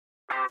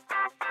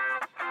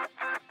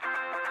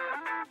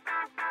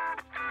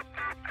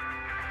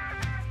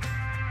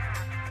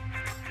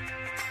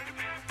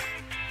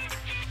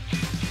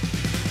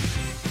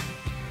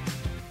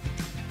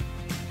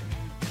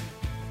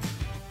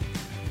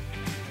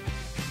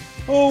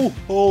Oh,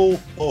 oh,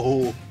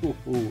 oh, oh,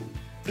 oh.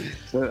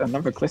 So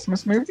another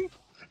Christmas movie?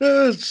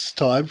 It's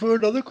time for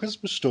another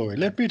Christmas story.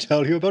 Let me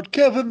tell you about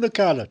Kevin the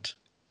Carrot.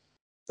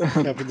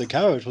 Kevin the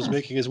Carrot was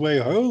making his way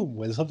home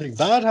when something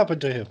bad happened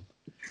to him.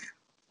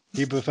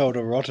 He befell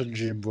a rotten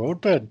Jim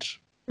Broadbent.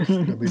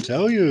 Let me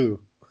tell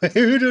you,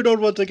 you do not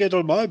want to get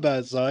on my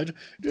bad side,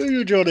 do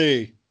you,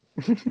 Johnny?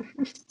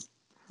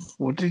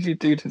 What did you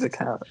do to the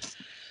carrot?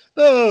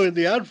 Oh, in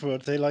the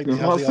advert, they like to You're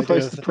have not the idea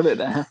supposed to put it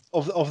there.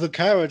 of the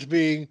carrot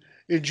being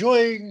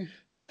enjoying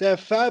their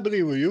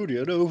family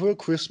reunion over a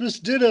Christmas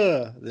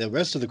dinner. The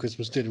rest of the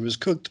Christmas dinner is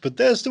cooked, but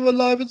they're still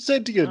alive and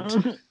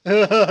sentient.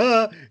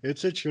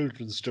 It's a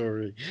children's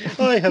story.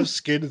 I have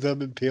skinned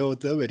them and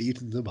peeled them and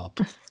eaten them up.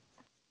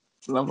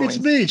 Lovely. It's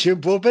me, Jim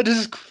Broadbent.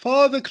 It's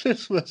Father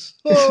Christmas.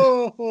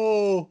 Oh,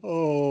 oh,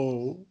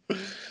 oh.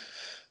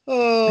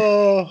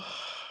 Oh.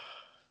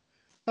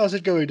 How's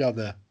it going down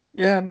there?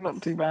 Yeah,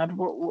 not too bad.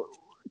 What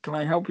can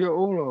I help you at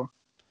all? Or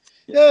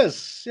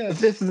Yes, yes.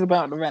 this is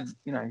about the rent,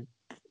 you know.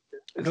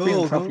 It's been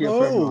No, a tough no, year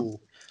for everyone. no.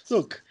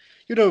 Look,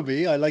 you know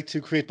me. I like to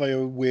create my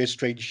own weird,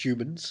 strange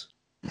humans.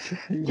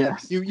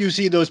 Yes. You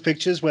see those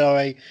pictures where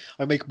I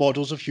make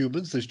models of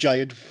humans, those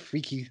giant,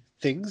 freaky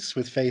things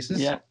with faces?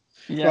 Yeah.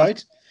 Yeah.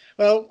 Right?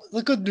 Well,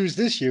 the good news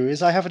this year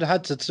is I haven't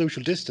had to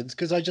social distance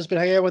because I've just been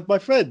hanging out with my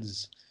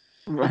friends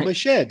in my Right.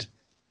 shed.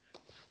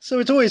 So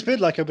it's always been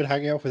like I've been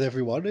hanging out with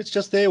everyone. It's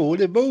just they're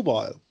all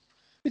immobile,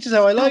 which is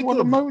how I like what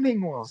them. the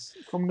moaning was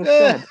from the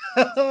shed.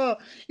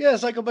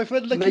 Yes, I got my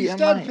friend Lucky Late at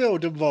night.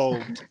 Stanfield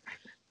involved.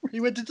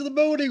 He went into the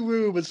moaning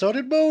room and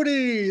started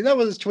moaning. That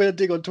was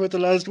trending on Twitter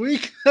last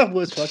week. That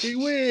was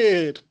fucking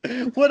weird.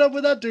 What up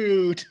with that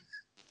dude?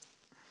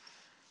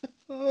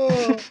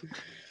 Oh,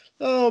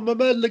 my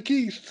man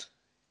Lakeith.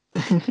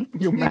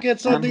 He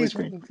gets on these.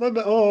 Me and my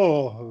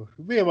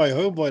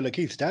homeboy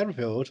Lakeith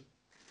Stanfield.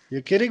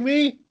 You kidding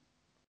me?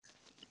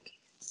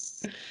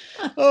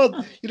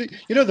 Oh,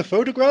 you know the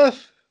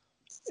photograph?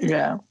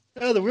 Yeah.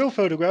 Oh, the real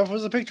photograph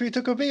was a picture he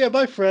took of me and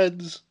my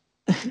friends.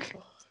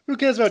 Who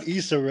cares about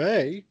Issa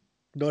Rae?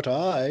 Not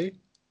I.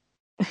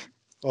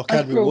 Or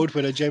Academy Award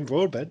winner Jim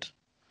Broadbent.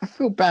 I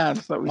feel bad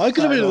that we. I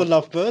could have been in the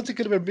Lovebirds. It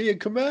could have been me and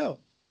Kamau.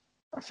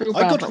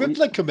 I got ripped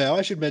like Kamau.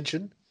 I should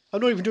mention.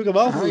 I'm not even doing a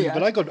Marvel movie,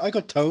 but I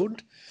got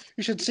toned.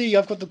 You should see.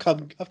 I've got the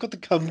cum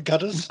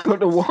gutters. Got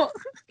the what?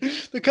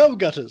 The cum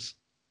gutters.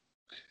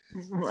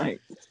 Right.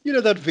 You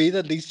know that V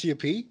that leads to your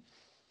P.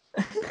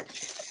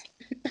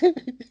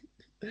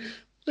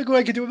 Look what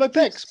I can do with my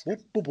pecs. You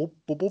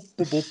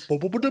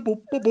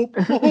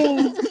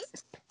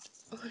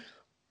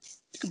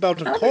can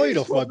bounce a coin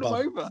off my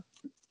bum.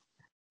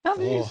 How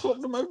do you swap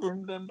them over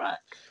and then back?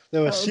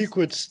 There are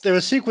secrets. There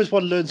are secrets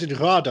one learns in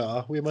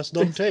Radar we must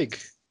not take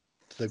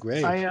to the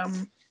grave.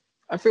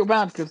 I feel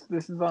bad because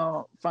this is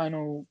our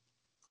final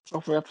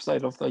proper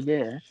episode of the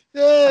year.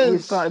 Yes. And we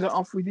started it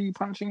off with you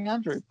punching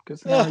Andrew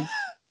because now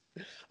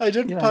I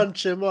didn't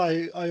punch him.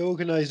 I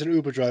organised an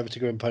Uber driver to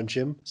go and punch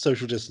him,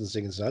 social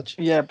distancing and such.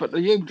 Yeah, but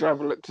the Uber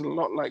driver looked a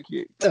lot like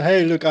you.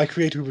 Hey, look, I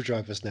create Uber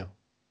drivers now.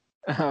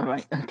 All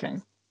right, okay.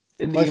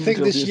 My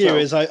thing this year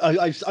is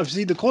I've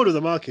seen the corner of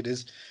the market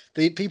is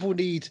people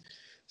need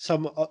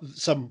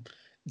some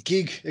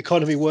gig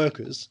economy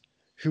workers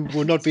who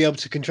will not be able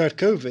to contract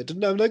COVID,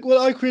 and I'm like,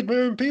 well, I create my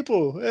own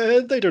people,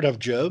 and they don't have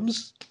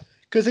germs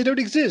because they don't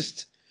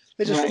exist.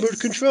 They're just remote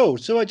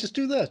controlled, so I just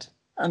do that.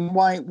 And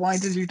why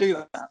did you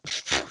do that?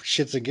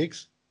 Shits and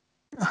gigs.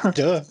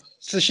 Duh.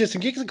 It's the shits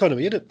and gigs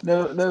economy, isn't it?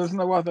 There was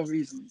no other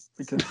reason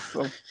because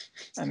of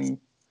any.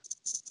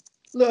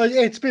 Look,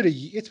 it's been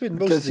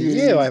most of the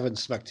year I haven't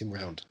smacked him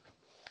round.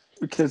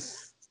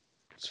 Because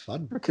it's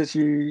fun. Because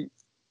I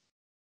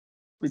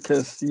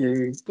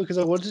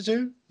wanted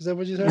to? Is that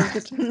what you're trying to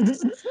get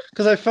to?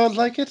 Because I felt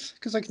like it?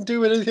 Because I can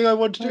do anything I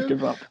want to do?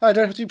 Give up. I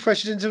don't have to be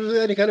pressured into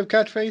any kind of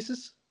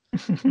catchphrases?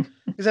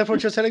 Is that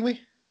what you're telling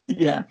me?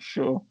 Yeah,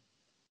 sure.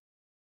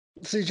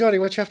 See, Johnny,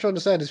 what you have to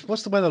understand is,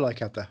 what's the weather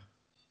like out there?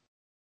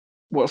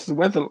 What's the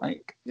weather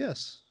like?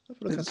 Yes.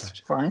 It's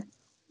fine.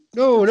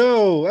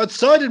 No.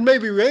 Outside it may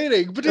be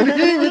raining, but in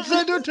here it's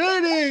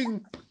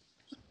entertaining.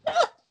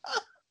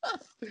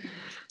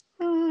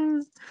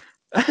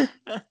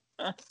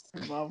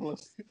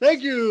 Marvelous.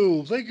 Thank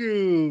you.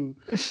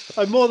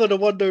 I'm more than a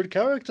one-note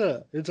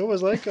character. It's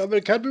almost like I'm an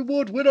Academy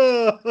Award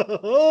winner.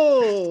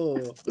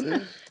 Oh,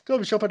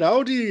 come shop at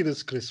Audi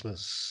this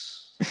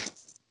Christmas.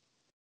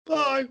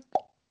 Bye.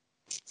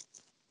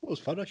 It was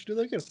fun. I should do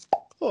that again.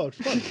 Oh, it's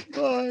fun.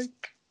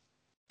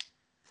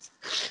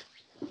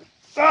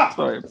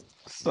 Bye.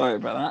 Sorry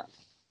about that.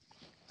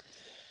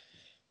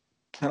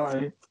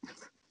 Hello.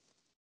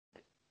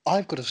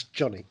 I've got a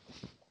Johnny.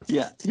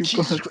 Yeah.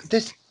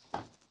 This.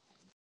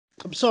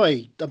 I'm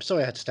sorry I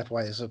had to step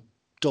away as a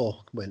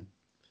door went.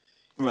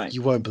 Right.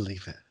 You won't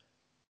believe it.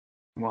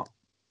 What?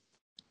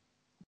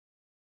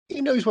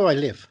 He knows where I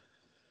live.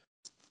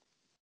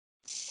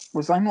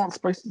 Was I not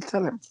supposed to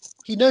tell him?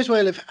 He knows where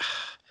I live.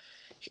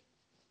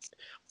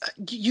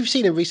 You've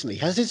seen him recently.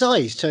 Has his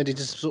eyes turned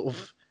into some sort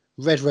of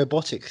red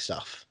robotic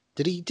stuff?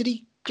 Did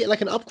he get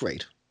like an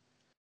upgrade?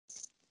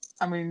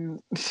 I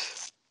mean,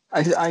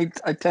 I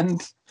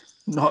tend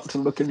not to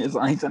look in his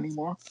eyes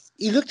anymore.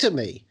 He looked at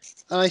me,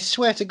 and I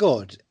swear to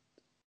God,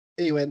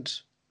 he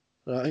went.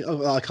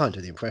 I can't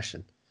do the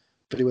impression,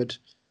 but he went,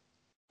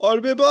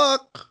 "I'll be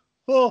back.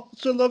 Oh,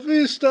 hasta la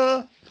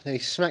vista." And he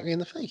smacked me in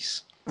the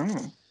face.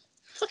 Oh.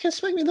 Fucking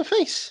smacked me in the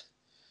face.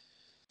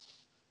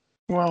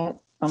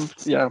 Well,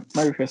 yeah,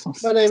 Merry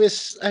Christmas. My name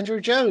is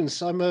Andrew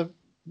Jones. I'm a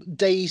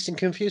dazed and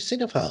confused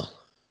cinephile.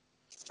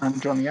 I'm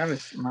Johnny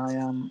Ellis, and I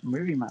am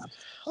movie mad.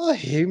 Are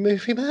you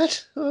movie mad?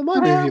 Or am I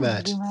movie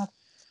mad? Movie mad.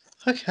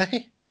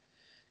 Okay,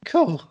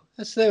 cool.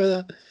 That's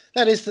the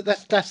name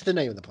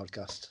of the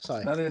podcast.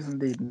 Sorry, That is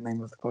indeed the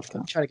name of the podcast.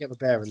 I'm trying to get my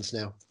bearings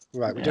now.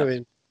 Right, we're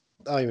doing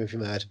Are You Movie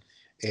Mad?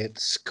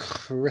 It's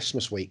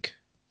Christmas week.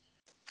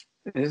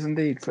 It is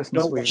indeed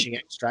Christmas Not week. watching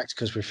Extract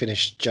because we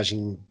finished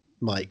judging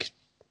Mike.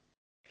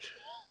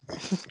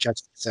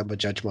 Judge December,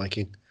 Judge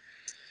Miking.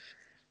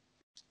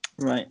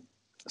 Right.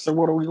 So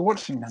what are we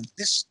watching then?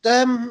 This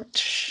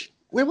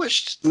we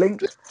watched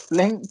Link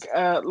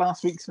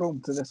last week's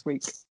film to this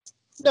week.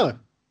 No,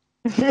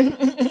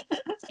 I'm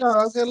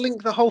going to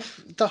link the whole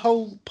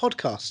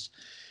podcast.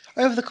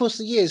 Over the course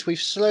of the years, we've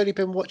slowly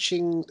been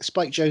watching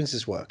Spike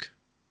Jonze's work.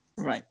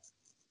 Right.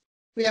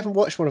 We haven't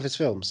watched one of his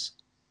films.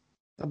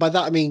 And by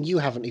that, I mean you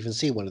haven't even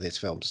seen one of his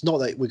films. Not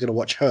that we're going to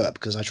watch Her,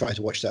 because I tried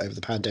to watch that over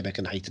the pandemic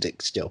and hated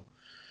it still.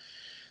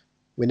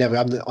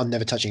 I'm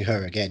never touching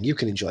Her again. You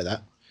can enjoy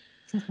that.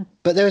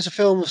 But there is a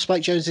film of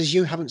Spike Jonze's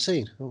you haven't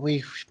seen.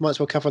 We might as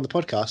well cover on the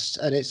podcast.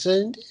 And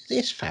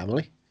it's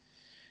family.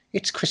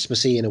 It's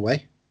Christmassy in a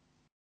way.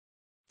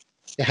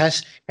 It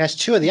has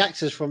two of the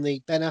actors from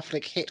the Ben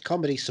Affleck hit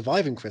comedy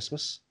Surviving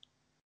Christmas.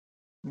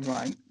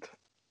 Right.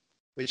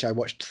 Which I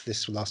watched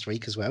this last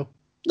week as well.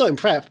 Not in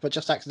prep, but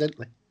just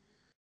accidentally.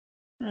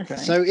 Okay.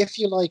 So if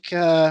you like,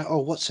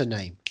 what's her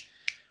name?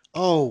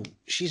 Oh,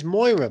 she's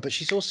Moira, but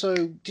she's also.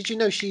 Did you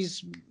know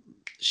she's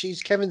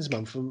Kevin's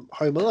mum from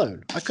Home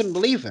Alone? I couldn't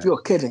believe it.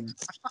 You're kidding.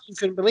 I fucking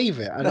couldn't believe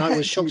it, and I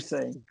was shocked.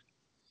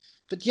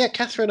 But yeah,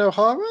 Catherine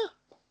O'Hara.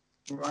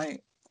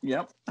 Right.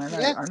 Yep. I know.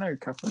 Yeah. I know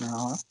Catherine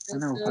O'Hara. I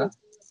know her.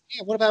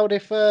 Yeah. What about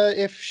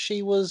if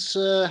she was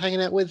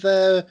hanging out with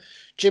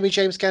Jimmy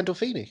James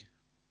Gandolfini?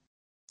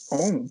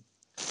 Oh.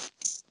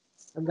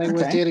 And they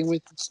were dealing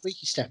with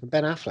Squeaky Step and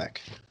Ben Affleck.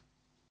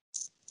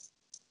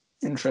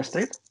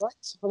 Interesting.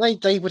 Right. Well,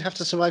 they would have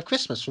to survive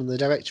Christmas from the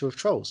director of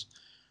Trolls.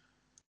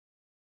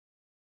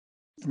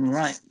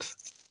 Right.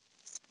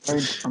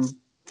 I'm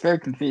very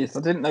confused.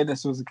 I didn't know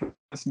this was a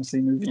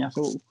Christmassy movie at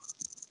all.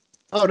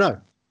 Oh,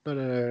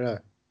 no.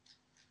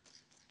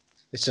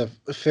 It's a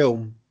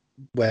film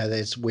where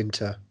there's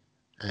winter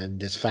and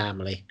there's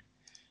family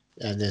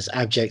and there's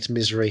abject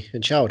misery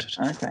and childhood.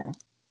 Okay.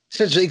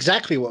 So it's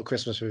exactly what a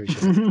Christmas movie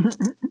should be.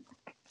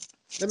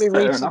 Let me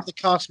read some of the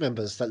cast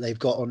members that they've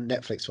got on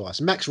Netflix for us.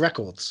 Max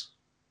Records.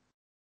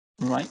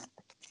 Right.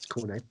 It's a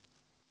cool name.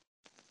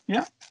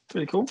 Yeah,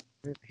 pretty cool.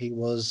 He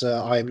was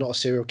I Am Not a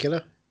Serial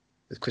Killer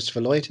with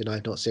Christopher Lloyd in I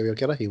Am Not a Serial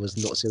Killer. He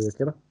was not a serial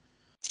killer.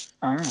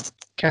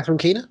 Catherine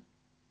Keener.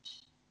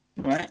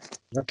 Right.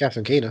 Not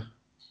Catherine Keener.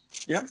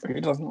 Yep, who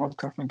doesn't love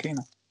Catherine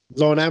Keener?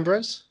 Lauren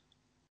Ambrose.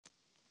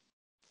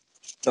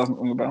 Doesn't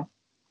ring a bell.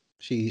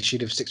 She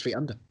lives 6 feet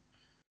under.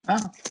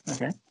 Ah,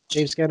 okay.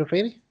 James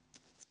Gandolfini.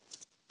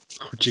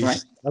 Oh, jeez.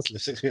 Right. That's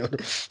live 6 feet under.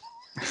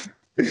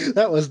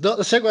 That was not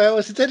the segue I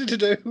was intended to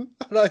do.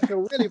 And I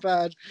feel really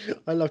bad.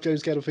 I love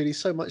James Gandolfini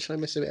so much and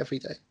I miss him every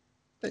day.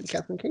 And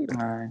Catherine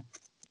Keener.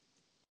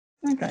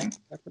 Okay.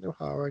 Catherine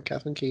O'Hara and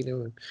Catherine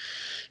Keener and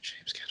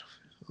James Gandolfini.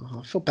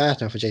 Oh, I feel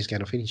bad now for James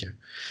Gandolfini, Joe.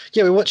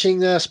 Yeah, we're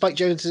watching Spike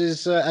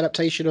Jonze's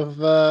adaptation of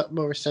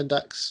Maurice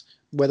Sendak's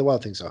Where the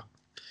Wild Things Are.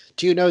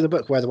 Do you know the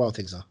book Where the Wild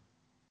Things Are?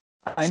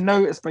 I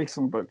know it's based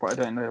on a book, but I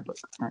don't know the book.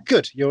 Right.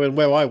 Good. You're in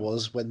where I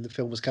was when the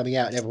film was coming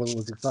out and everyone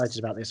was excited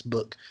about this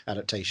book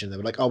adaptation. They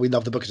were like, oh, we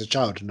loved the book as a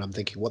child. And I'm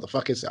thinking, what the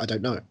fuck is it? I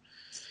don't know.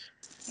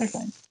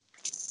 Okay.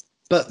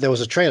 But there was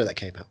a trailer that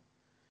came out.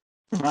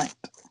 Right.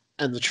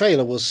 And the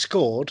trailer was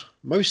scored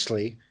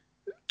mostly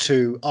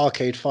to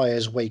Arcade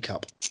Fire's Wake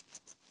Up.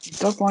 It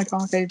does like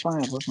Arcade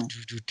Fire, doesn't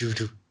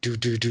it?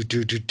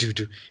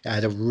 It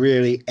had a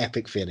really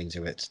epic feeling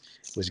to it.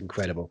 It was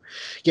incredible.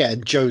 Yeah,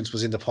 and Jones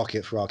was in the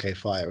pocket for Arcade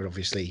Fire, and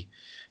obviously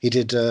he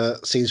did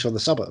Scenes from the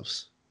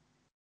Suburbs.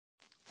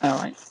 All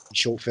right.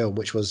 Short film,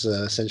 which was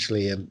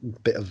essentially a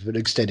bit of an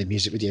extended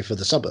music video for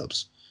the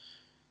Suburbs.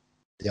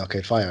 The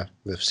Arcade Fire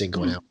with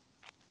single out,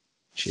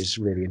 which is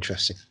really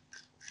interesting.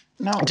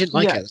 No, I didn't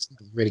like it.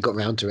 I really got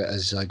around to it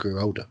as I grew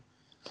older.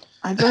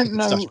 I don't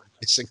know.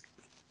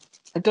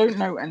 I don't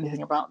know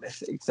anything about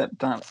this except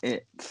that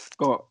it's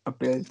got a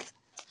big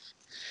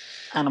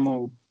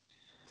animal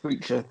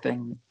creature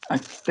thing. I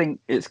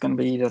think it's going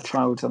to be the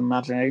child's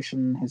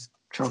imagination, his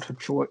childhood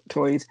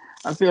toys.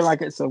 I feel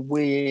like it's a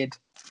weird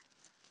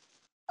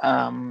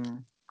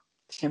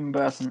Tim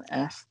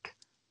Burton-esque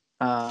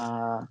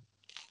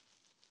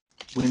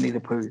Winnie the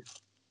Pooh.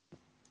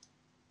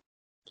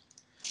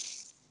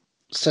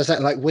 So is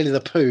that like Winnie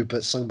the Pooh,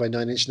 but sung by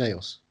Nine Inch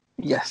Nails?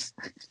 Yes.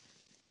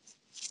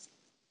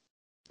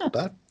 Not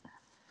bad.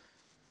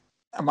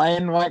 Am I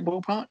in the right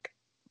ballpark?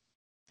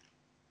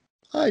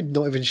 I'm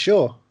not even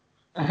sure.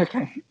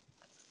 Okay.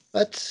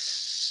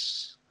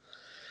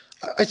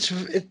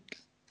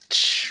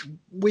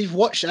 We've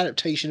watched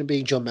adaptation of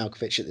Being John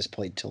Malkovich at this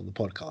point on the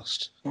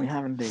podcast. We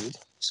have indeed.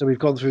 So we've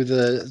gone through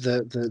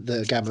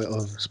the gamut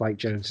of Spike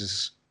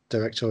Jonze's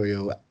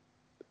directorial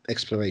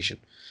exploration.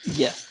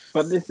 Yeah,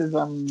 but this is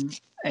an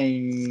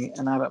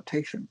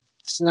adaptation.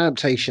 It's an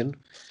adaptation.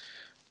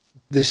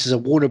 This is a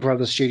Warner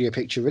Brothers studio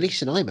picture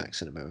released in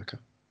IMAX in America.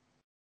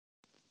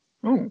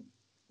 Oh.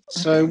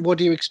 So what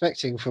are you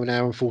expecting from an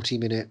hour and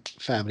 40-minute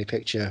family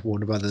picture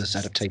Warner Brothers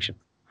adaptation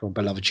from a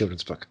beloved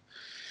children's book?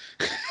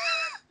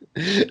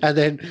 And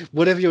then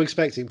whatever you're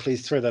expecting,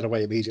 please throw that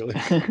away immediately.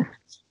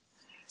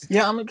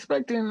 Yeah, I'm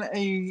expecting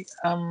a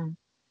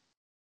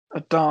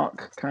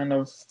dark kind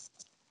of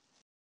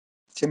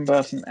Tim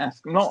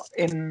Burton-esque, not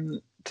in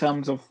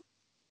terms of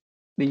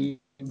the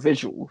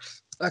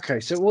visuals. Okay,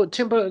 so what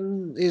Tim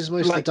Burton is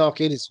mostly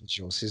dark in his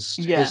visuals. His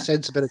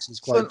sensibility is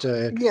quite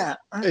I guess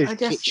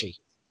kitschy.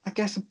 I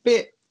guess a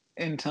bit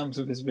in terms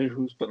of his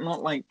visuals, but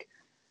not like,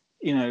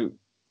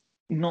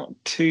 not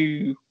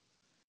too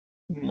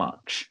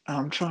much.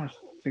 I'm trying to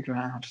figure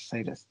out how to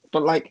say this,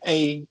 but like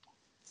a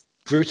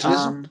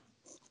brutalism.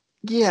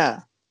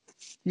 Yeah,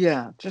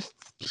 just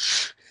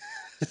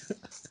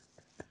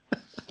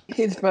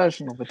his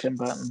version of a Tim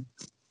Burton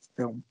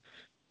film.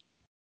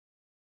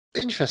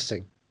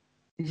 Interesting.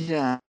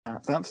 Yeah,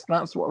 that's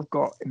what I've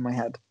got in my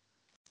head.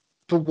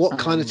 But what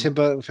kind of Tim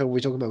Burton film are we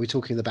talking about? Are we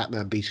talking the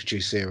Batman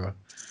Beetlejuice era?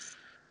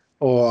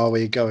 Or are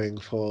we going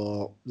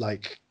for,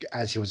 like,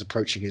 as he was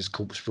approaching his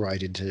Corpse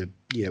Bride into,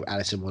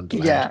 Alice in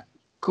Wonderland? Yeah,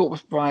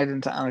 Corpse Bride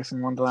into Alice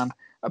in Wonderland.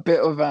 A bit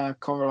of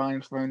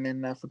Coraline thrown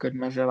in there for good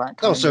measure.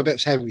 So a bit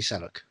of Henry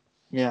Selick.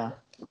 Yeah.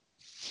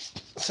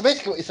 So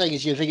basically what you're saying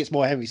is you think it's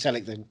more Henry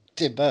Selick than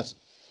Tim Burton?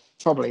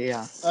 Probably,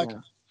 yeah. Okay. Yeah.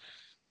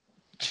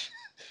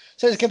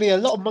 So there's going to be a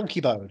lot of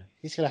monkey bone.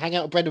 He's going to hang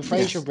out with Brendan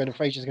Fraser, and Brendan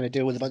Fraser's going to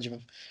deal with a bunch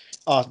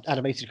of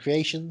animated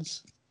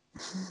creations.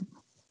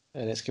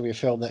 And it's going to be a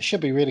film that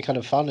should be really kind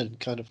of fun and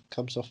kind of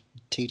comes off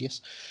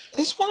tedious.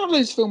 It's one of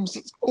those films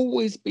that's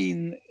always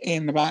been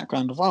in the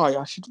background of,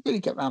 I should really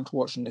get around to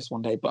watching this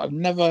one day, but I've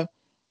never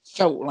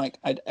felt like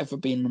I'd ever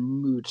be in the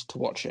mood to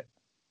watch it.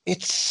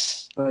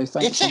 It's a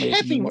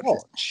heavy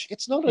watch.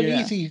 It's not an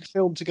easy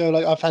film to go,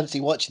 like, I fancy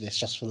watching this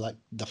just for, like,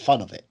 the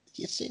fun of it.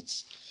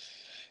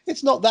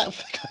 It's not that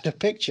kind of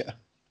picture.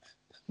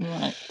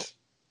 Right.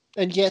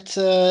 And yet,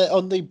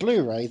 on the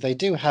Blu-ray, they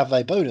do have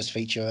a bonus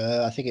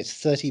feature. I think it's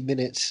 30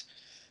 minutes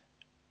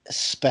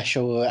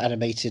special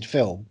animated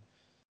film.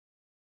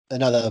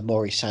 Another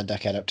Maurice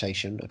Sendak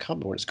adaptation. I can't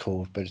remember what it's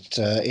called, but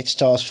it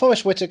stars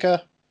Forest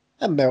Whitaker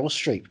and Meryl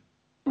Streep,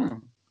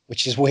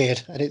 which is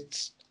weird, and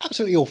it's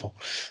absolutely awful.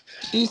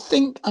 Do you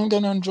think I'm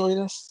going to enjoy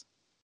this?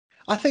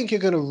 I think you're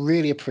going to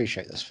really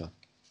appreciate this film.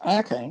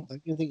 Okay. I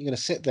think you're going to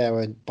sit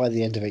there, and by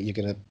the end of it, you're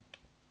going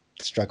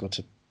to struggle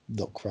to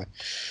not cry.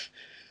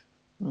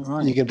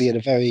 Right. You're going to be in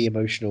a very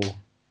emotional,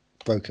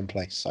 broken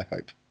place, I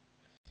hope.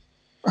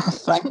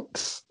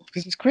 Thanks.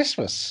 Because it's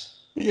Christmas.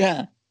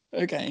 Yeah.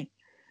 Okay.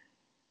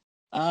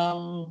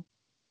 Well,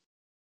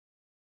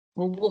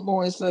 what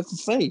more is there to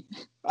say?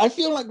 I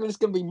feel like there's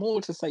going to be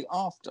more to say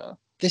after.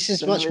 This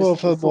is much more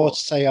of a more to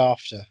say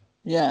after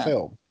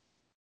film.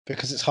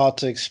 Because it's hard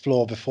to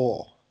explore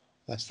before.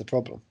 That's the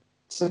problem.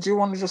 So do you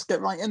want to just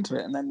get right into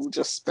it and then we'll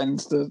just spend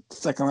the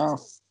second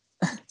half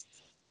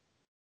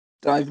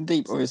diving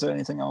deep, or is there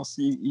anything else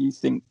you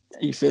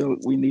feel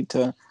we need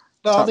to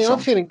I'm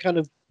feeling kind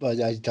of,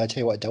 I tell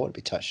you what I don't want to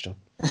be touched on.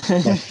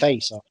 My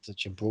face after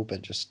Jim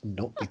Broadbent just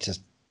knocked me to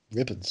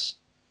ribbons.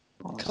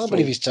 I can't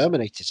believe he's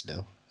terminated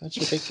now. That's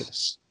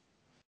ridiculous.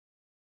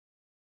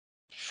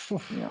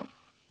 Yeah.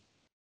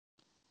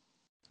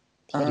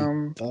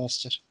 Bloody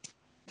bastard.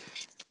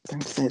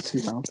 Don't say it too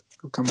loud.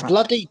 We'll come back.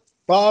 Bloody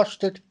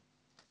bastard.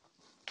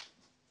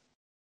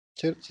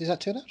 Is that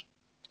too loud?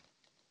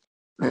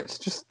 Let's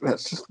just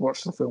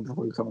watch the film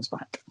before he comes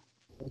back.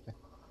 Okay.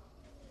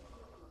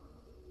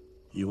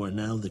 You are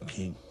now the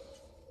king,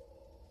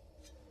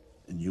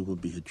 and you will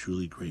be a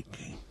truly great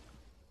king.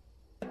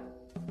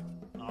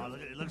 Oh,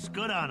 look, it looks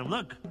good on him.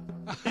 Look,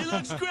 he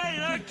looks great.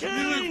 Our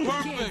king. You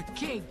look perfect.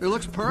 King. It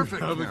looks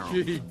perfect. Have a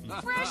king.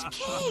 Fresh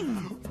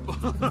king.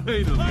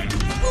 Finally.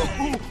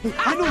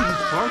 I know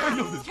this part. I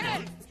know this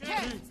part.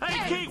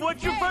 Hey, king,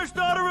 what's your first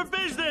order of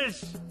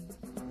business?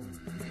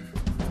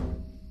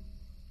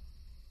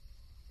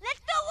 Let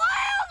the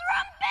wild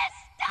rumpus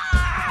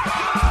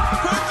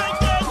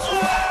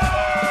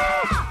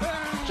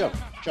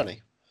start!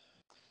 Johnny.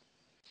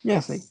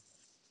 Yes, see.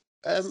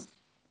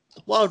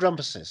 Wild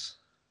rumpuses.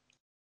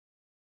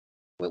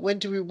 When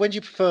do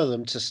you prefer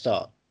them to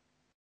start?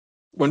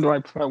 When do I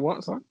prefer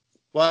what, sorry?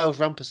 Wild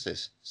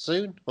rumpuses.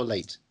 Soon or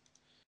late?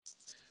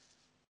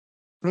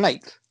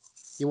 Late.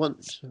 You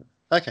want?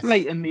 Okay.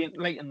 Late in the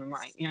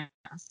night. Yeah.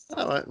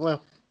 All right.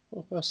 Well,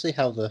 we'll see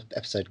how the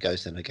episode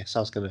goes then. I guess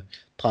I was going to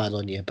pile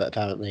on you, but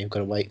apparently you've got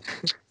to wait.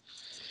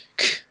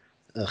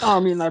 Oh, I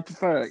mean, I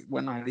prefer it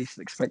when I least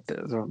expect it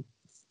as well.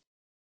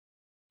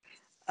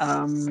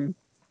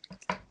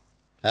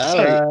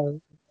 Hello,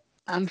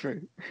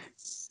 Andrew.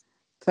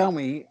 Tell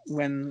me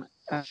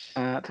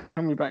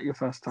about your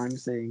first time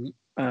seeing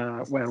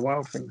Where the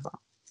Wild Things Are.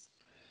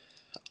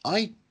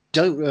 I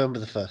don't remember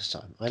the first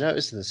time. I know it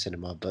was in the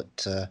cinema,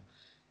 but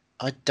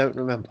I don't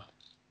remember.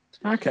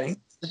 Okay.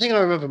 The thing I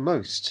remember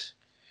most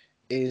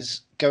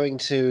is going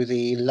to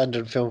the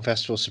London Film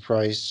Festival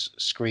surprise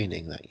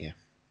screening that year.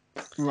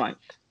 Right.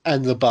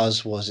 And the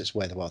buzz was it's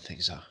Where the Wild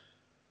Things Are.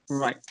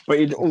 Right. But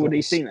you'd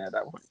already seen it at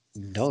that point?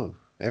 No.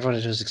 Everyone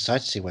was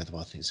excited to see Where the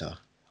Wild Things Are.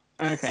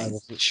 Okay. I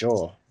wasn't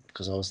sure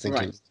because I was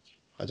thinking, right.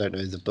 I don't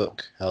know the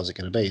book. How's it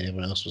going to be? And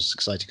everyone else was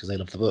excited because they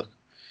loved the book.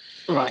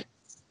 Right.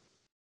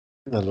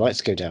 And the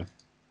lights go down.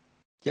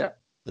 Yeah.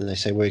 And they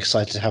say, we're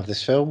excited to have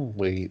this film.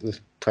 We're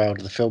proud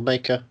of the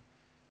filmmaker.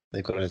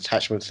 They've got an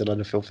attachment to the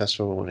London Film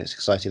Festival and it's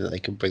exciting that they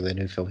can bring their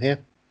new film here.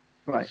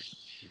 Right.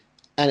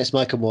 And it's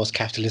Michael Moore's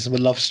Capitalism, a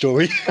Love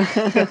Story.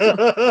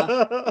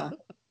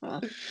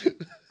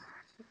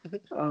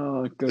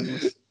 Oh,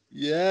 goodness.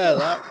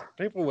 Yeah,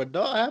 people were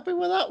not happy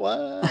with that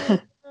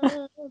one.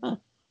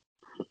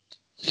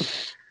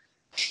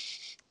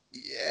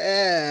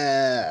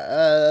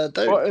 Yeah.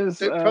 Don't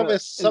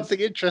promise something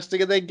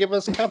interesting and then give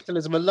us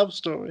Capitalism, a Love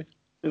Story.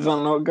 Is that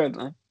not good,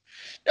 though?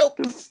 Nope.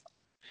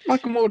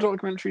 Michael Moore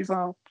documentaries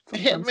are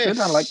sometimes good.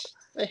 I like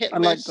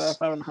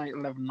Fahrenheit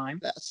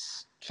 11/9.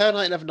 That's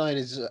Fahrenheit 11/9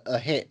 is a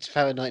hit.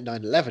 Fahrenheit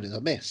 9/11 is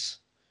a miss.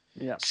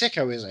 Yeah.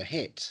 Sicko is a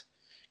hit.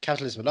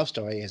 Capitalism, a Love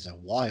Story is a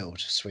wild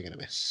swing and a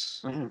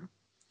miss. Mm-hmm.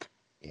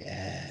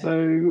 Yeah.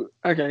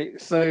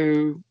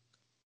 So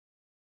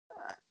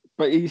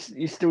but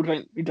you still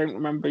don't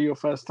remember your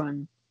first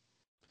time?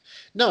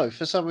 No,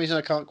 for some reason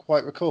I can't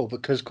quite recall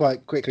because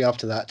quite quickly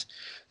after that,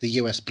 the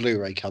US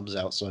Blu-ray comes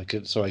out, so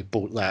I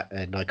bought that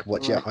and I could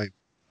watch it at home.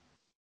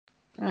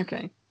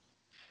 Okay.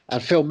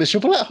 And feel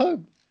miserable at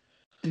home.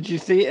 Did you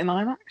see it in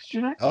IMAX? Do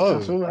you know?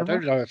 Oh, I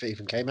don't know if it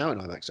even came out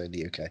in IMAX in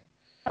the UK.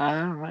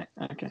 Ah, right.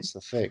 Okay. That's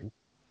the thing.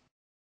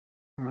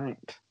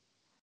 Right.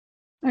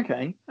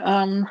 Okay.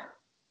 Trying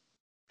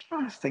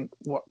to think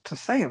what to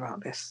say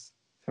about this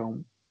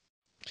film.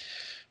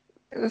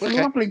 It was a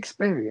lovely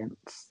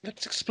experience.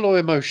 Let's explore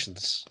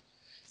emotions.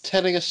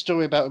 Telling a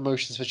story about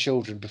emotions for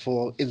children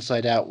before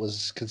Inside Out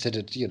was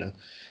considered,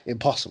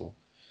 impossible.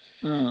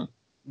 Mm.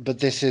 But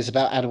this is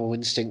about animal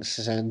instincts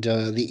and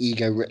the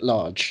ego writ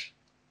large,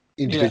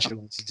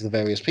 individualizing to the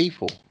various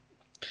people,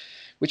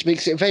 which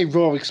makes it a very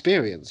raw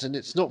experience, and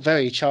it's not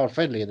very child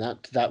friendly in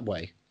that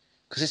way,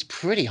 because it's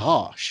pretty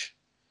harsh.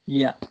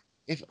 Yeah.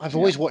 I've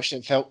always watched it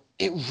and felt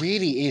it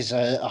really is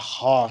a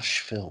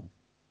harsh film.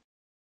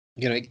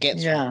 It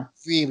gets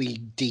really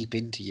deep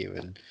into you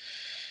and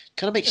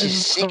kind of makes you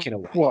sick in a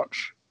way.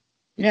 Watch.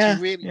 It's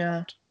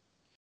really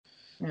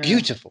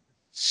beautiful,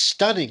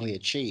 stunningly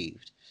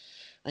achieved.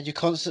 And you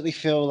constantly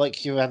feel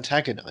like you're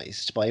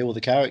antagonized by all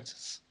the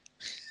characters.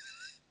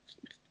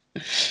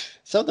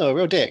 Some of them are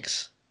real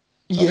dicks.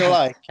 I'm not gonna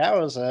lie,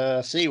 Carol's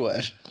a C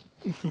word.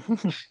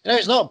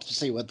 It's not a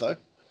C word though.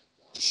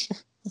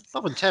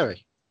 Bob and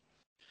Terry.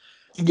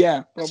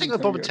 Yeah. Let's think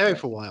about Bob and Terry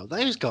for a while.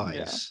 Those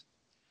guys.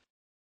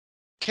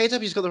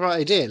 KW's got the right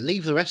idea.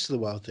 Leave the rest of the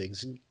Wild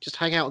Things and just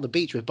hang out on the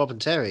beach with Bob and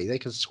Terry. They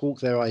can squawk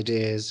their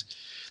ideas.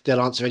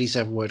 They'll answer any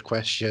 7-word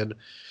question.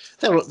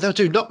 They'll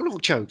do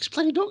knock-knock jokes.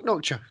 Plenty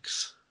knock-knock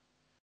jokes.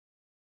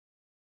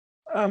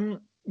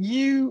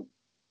 You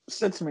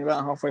said to me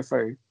about halfway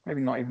through,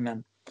 maybe not even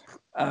then,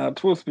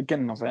 towards the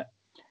beginning of it,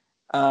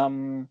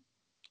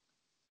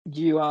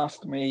 you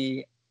asked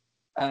me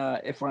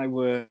if I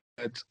would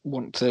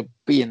want to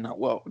be in that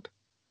world.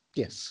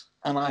 Yes.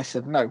 And I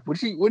said no.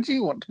 Would you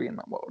want to be in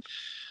that world?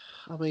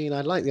 I mean,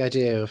 I like the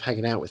idea of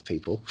hanging out with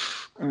people.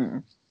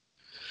 Mm.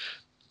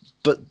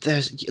 But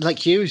there's,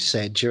 like you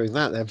said during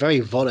that, they're very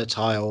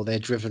volatile. They're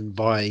driven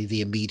by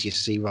the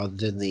immediacy rather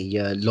than the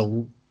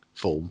long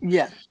form.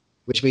 Yeah.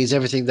 Which means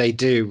everything they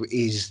do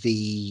is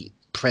the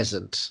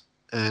present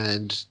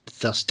and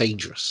thus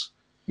dangerous.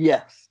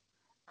 Yes.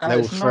 They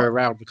will throw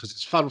around because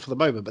it's fun for the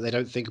moment, but they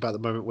don't think about the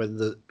moment when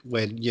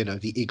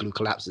the igloo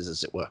collapses,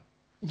 as it were.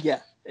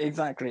 Yeah,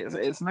 exactly.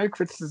 It's no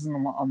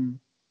criticism on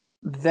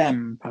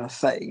them per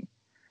se.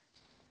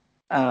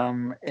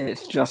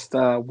 It's just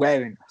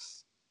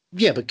wariness.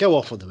 Yeah, but go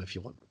off on them if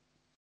you want.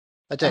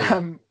 I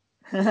don't.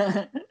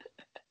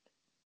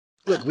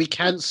 Look, we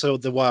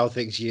cancelled the Wild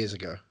Things years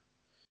ago.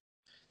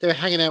 They were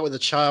hanging out with a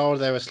child.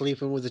 They were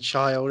sleeping with a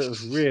child. It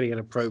was really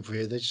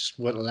inappropriate. They just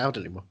weren't allowed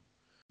anymore.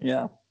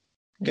 Yeah.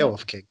 Go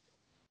off, King.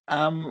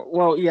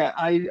 Well, yeah,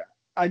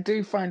 I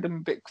do find them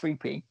a bit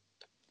creepy.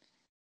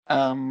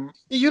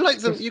 You like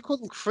them? You call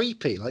them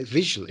creepy, like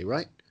visually,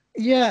 right?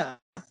 Yeah.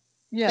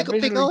 They've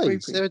got big eyes.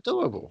 Creepy. They're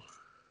adorable.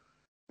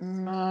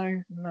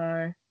 No.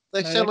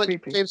 They sound like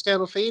creepy. James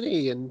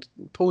Gandolfini and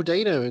Paul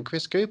Dano and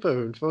Chris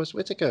Cooper and Forrest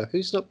Whitaker.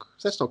 That's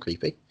not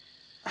creepy.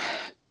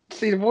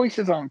 the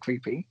voices aren't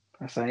creepy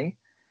per se,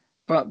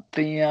 but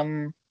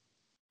the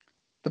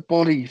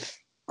bodies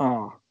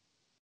are,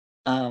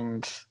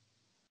 and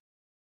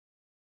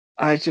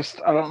I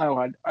don't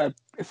know. I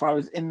if I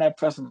was in their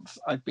presence,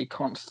 I'd be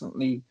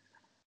constantly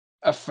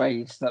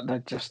afraid that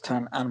they'd just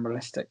turn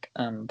animalistic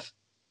and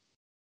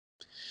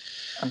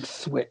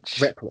switch.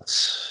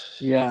 Reckless.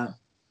 Yeah.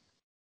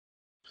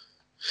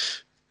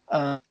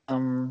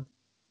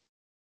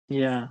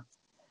 Yeah.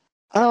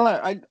 I don't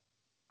know.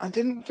 I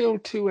didn't feel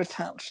too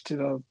attached to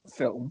the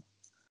film,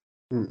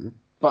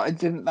 but I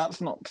didn't.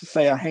 That's not to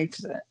say I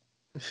hated it.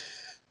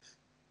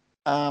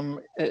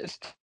 It's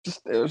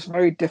just it was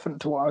very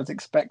different to what I was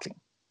expecting.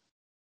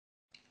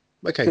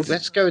 Okay,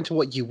 let's go into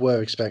what you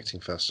were expecting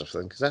first off,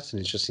 then, because that's an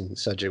interesting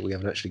subject we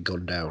haven't actually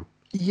gone down.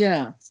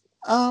 Yeah.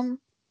 Let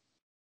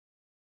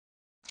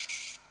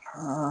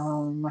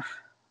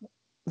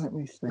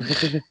me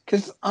think.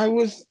 Because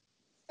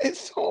it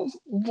sort of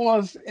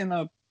was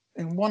in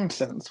one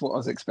sense what I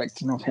was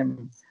expecting of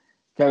him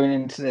going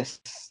into this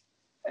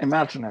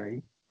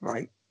imaginary,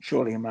 right?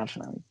 Surely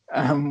imaginary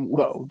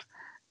world.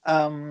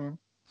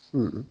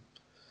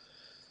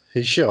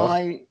 You sure?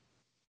 I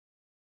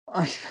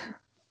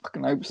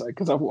fucking hope so,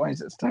 because otherwise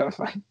it's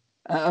terrifying.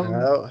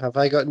 Have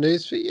I got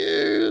news for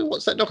you?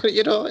 What's that knocking at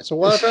your door? It's a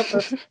wild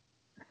rabbit.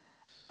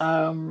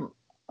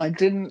 I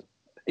didn't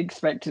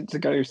expect it to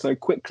go so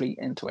quickly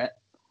into it.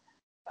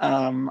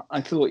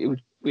 I thought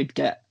we'd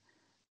get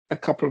a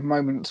couple of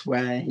moments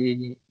where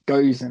he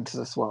goes into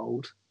this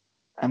world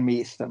and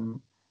meets them,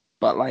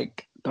 but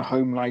like the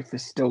home life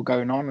is still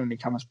going on and he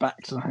comes back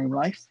to the home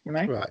life, you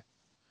know? Right.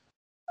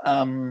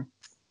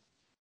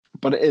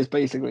 But it is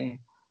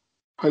basically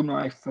home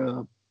life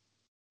for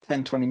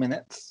 10, 20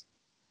 minutes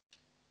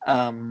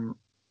into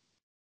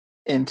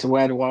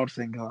where the wild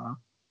things are,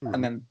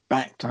 and then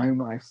back to home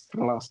life for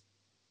the last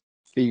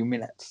few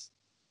minutes.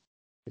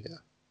 Yeah.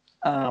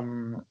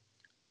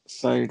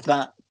 So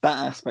that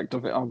aspect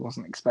of it I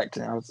wasn't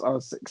expecting. I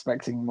was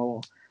expecting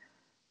more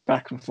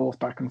back and forth,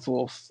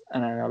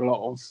 and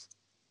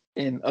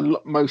then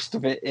most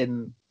of it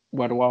in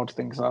where the wild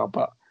things are,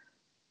 but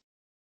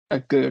a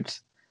good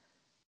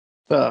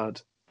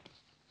third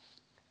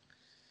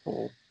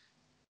or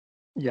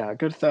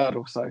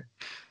so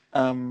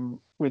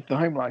with the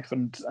home life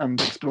and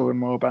exploring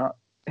more about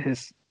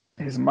his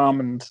mum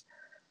and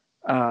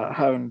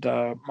her and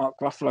Mark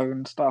Ruffalo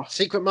and stuff.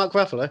 Secret Mark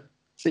Ruffalo.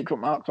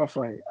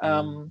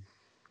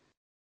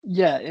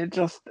 Yeah, it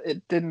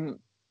didn't.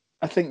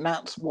 I think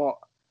that's what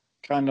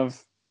kind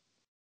of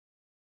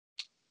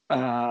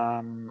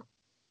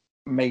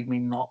made me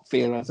not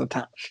feel as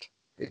attached.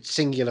 It's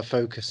singular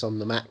focus on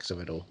the Max of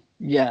it all.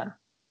 Yeah.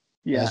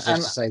 As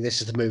just to say,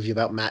 this is the movie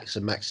about Max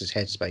and Max's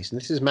headspace, and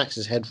this is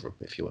Max's headroom,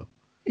 if you will.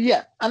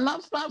 Yeah, and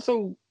that's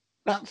all.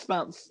 That's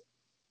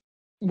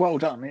well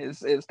done.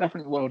 It's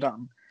definitely well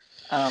done.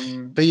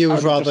 But you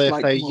would rather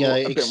if they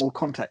a bit more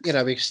context.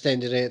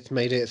 Extended it,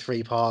 made it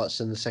 3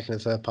 parts, and the second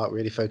and third part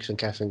really focused on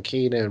Catherine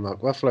Keener and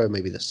Mark Ruffalo, and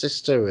maybe the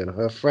sister and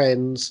her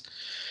friends,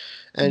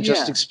 and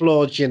just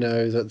explored,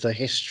 that the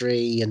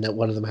history and that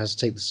one of them has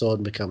to take the sword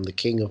and become the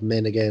king of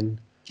men again.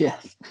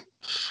 Yes.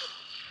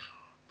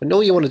 But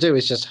all you want to do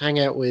is just hang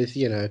out with,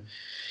 your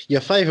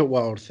favourite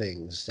wild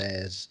things.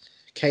 There's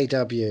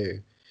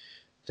KW,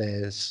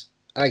 there's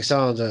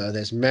Alexander,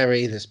 there's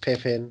Merry, there's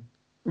Pippin,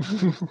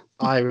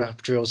 Ira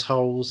drills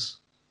holes.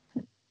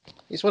 You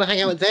just want to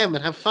hang out with them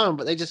and have fun,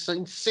 but they just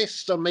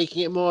insist on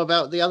making it more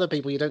about the other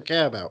people you don't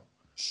care about.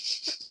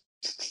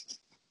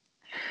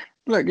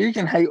 Look, you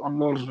can hate on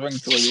Lord of the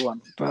Rings all you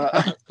want,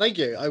 but thank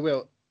you, I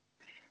will.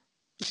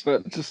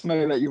 But just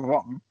know that you're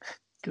wrong,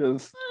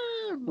 because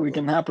I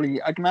can happily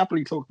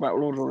talk about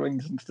Lord of the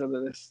Rings instead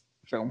of this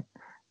film.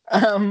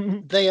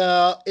 They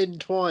are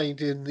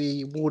entwined in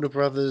the Warner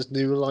Brothers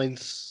New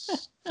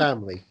Lines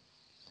family.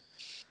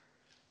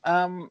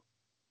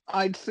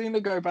 I'd sooner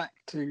go back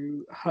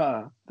to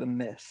her than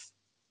this.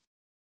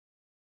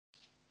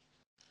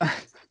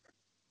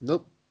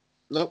 Nope,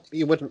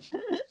 you wouldn't.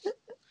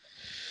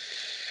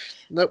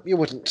 Nope, you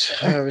wouldn't.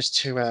 Her is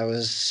 2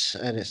 hours,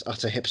 and it's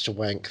utter hipster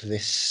wank.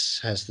 This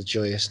has the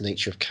joyous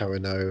nature of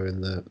Carano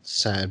and the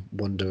sad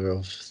wonder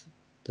of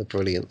the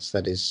brilliance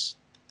that is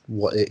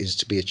what it is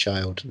to be a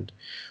child and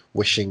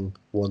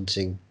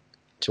wanting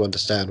to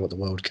understand what the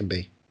world can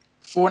be.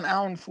 For an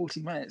hour and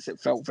 40 minutes, it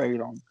felt very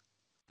long.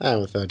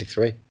 Hour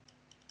 33.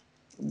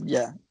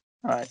 Yeah,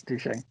 all right,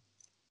 touche.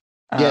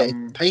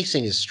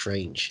 Pacing is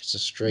strange. It's a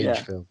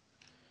strange film.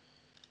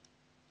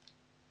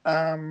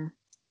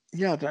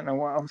 Yeah, I don't know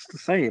what else to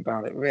say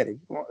about it, really.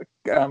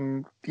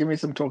 Give me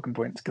some talking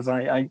points, because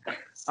I'm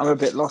a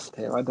bit lost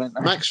here. I don't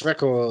know. Max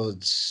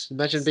Records.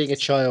 Imagine being a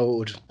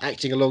child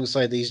acting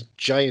alongside these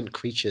giant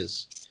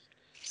creatures.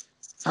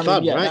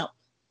 Right?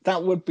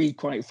 That would be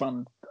quite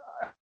fun.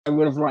 I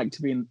would have liked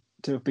to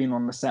have been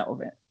on the set of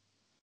it.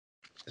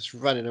 Just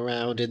running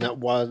around in that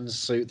one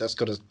suit that's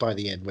got to, by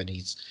the end, when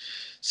he's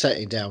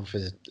setting down for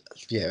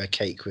a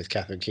cake with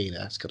Catherine Keener,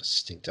 that's got to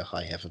stink to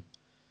high heaven.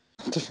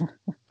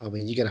 I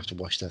mean, you're going to have to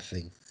watch that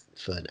thing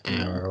for an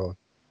hour or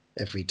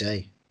every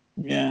day.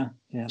 Yeah,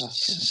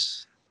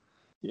 that's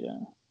true. Yeah.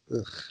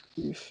 Ugh.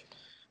 Oof.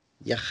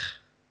 Yuck.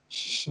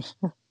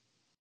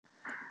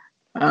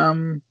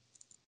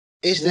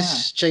 Is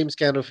this James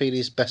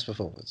Gandolfini's best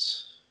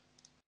performance?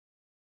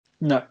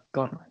 No,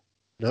 God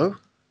No?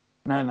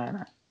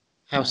 no.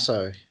 How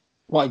so?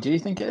 Why do you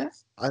think it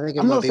is? I think it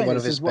I'm might not be saying one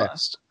this of his is worse.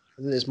 best.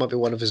 I think this might be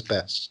one of his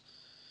best.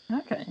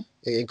 Okay.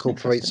 It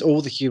incorporates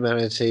all the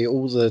humanity,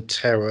 all the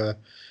terror,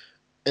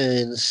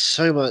 and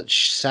so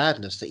much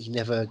sadness that he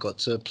never got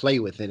to play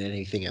with in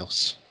anything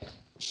else.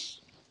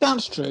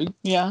 That's true.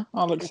 Yeah,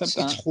 I'll accept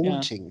that. It's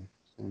haunting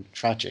and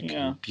tragic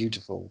Yeah. and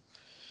beautiful.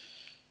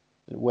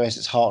 It wears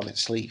its heart on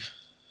its sleeve.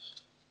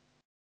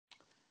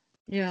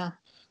 Yeah.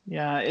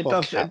 Yeah, it Poor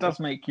does. cat. It does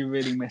make you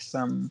really miss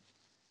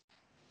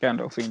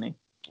Gandolfini.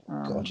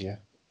 God, yeah.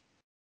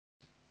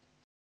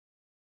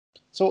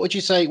 So, what would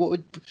you say? What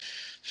would,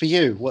 for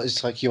you, what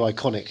is like your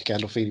iconic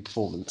Gandolfini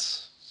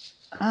performance?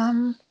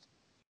 The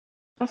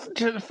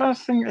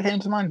first thing that came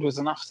to mind was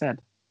Enough Said.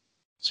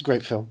 It's a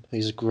great film.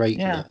 He's a great,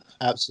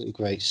 absolutely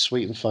great,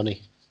 sweet and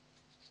funny.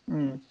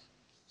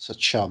 It's a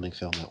charming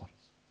film, that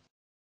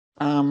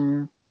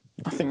one.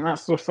 I think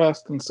that's the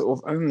first and sort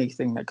of only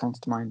thing that comes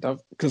to mind,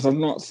 because I've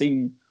not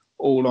seen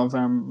all of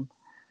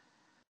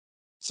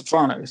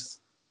Sopranos.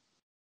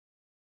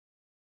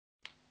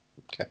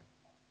 Okay.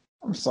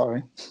 I'm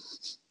sorry.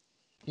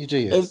 You do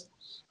you.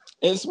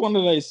 It's one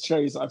of those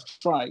shows I've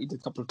tried a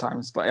couple of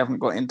times, but I haven't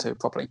got into it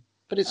properly.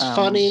 But it's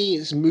funny.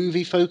 It's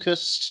movie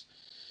focused.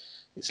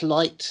 It's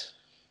light.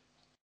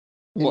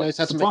 What,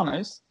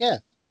 Sopranos? Yeah.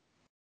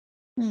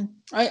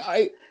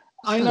 I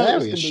know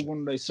it's going to be one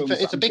of those films.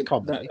 It's a big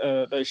comedy.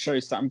 Those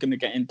shows that I'm going to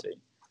get into.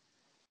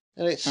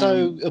 And it's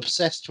so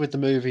obsessed with the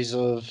movies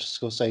of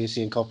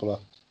Scorsese and Coppola.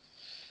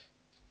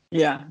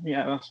 Yeah,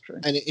 that's true.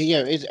 And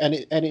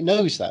it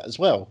knows that as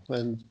well.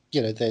 And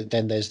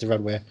then there's the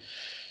run where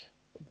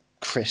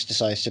Chris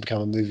decides to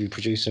become a movie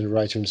producer and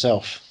writer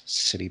himself.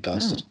 Silly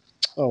bastard.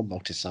 Oh,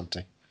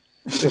 Moltisanti.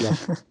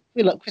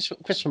 We love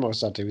Christopher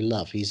Moltisanti. We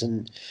love. He's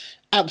an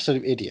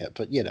absolute idiot.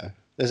 But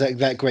there's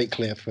that great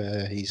clip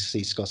where he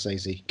sees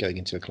Scorsese going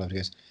into a club and he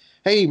goes,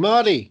 "Hey,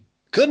 Marty,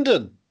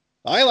 Kundun,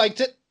 I liked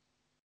it."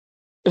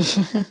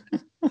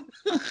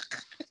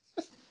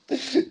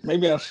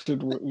 Maybe I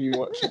should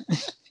rewatch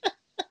it.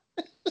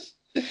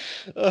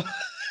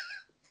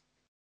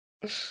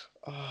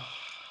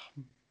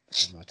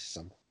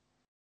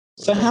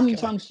 So how many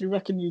times do you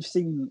reckon you've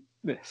seen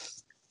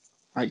this?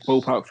 Like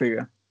ballpark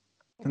figure?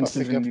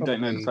 Considering you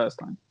don't know the first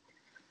time.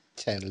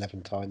 10,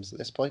 11 times at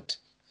this point.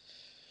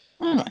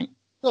 All right.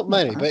 Not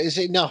many, but it's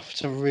enough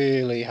to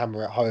really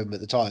hammer it home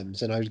at the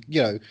times. And I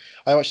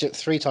watched it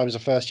 3 times the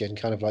first year and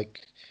kind of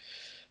like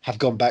have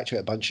gone back to it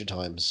a bunch of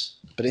times.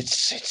 But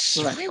it's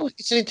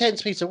an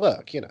intense piece of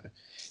work, you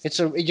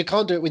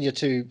can't do it when you're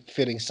too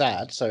feeling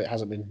sad, so it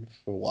hasn't been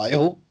for a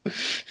while.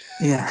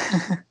 Yeah.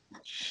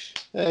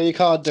 You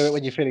can't do it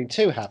when you're feeling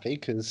too happy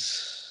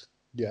because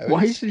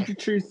why did you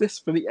choose this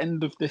for the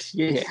end of this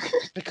year?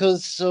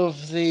 Because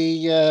of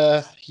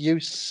the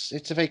use.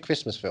 It's a very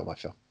Christmas film, I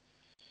feel.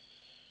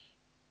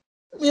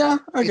 Yeah,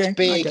 okay. It's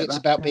big. It's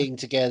about being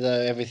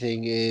together.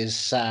 Everything is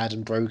sad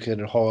and broken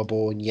and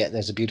horrible, and yet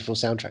there's a beautiful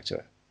soundtrack to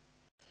it.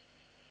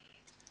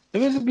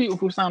 There is a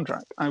beautiful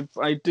soundtrack. I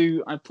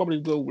probably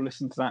will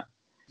listen to that.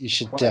 You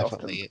should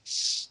definitely. Often.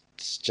 It's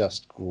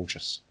just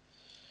gorgeous.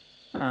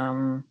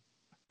 I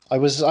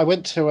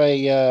went to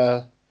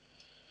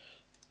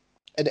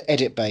an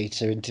edit bay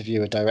to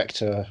interview a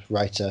director,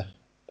 writer,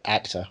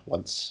 actor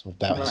once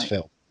about his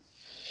film.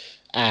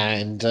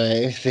 And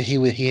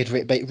he had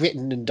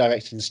written and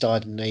directed and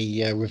starred in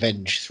a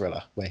revenge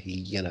thriller where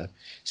he,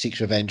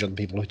 seeks revenge on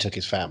people who took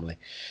his family.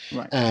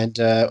 Right. And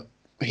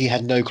he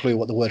had no clue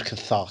what the word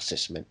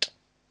catharsis meant.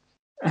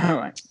 All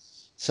right.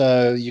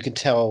 So you can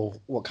tell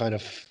what kind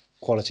of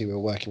quality we were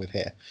working with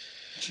here.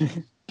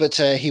 But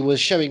he was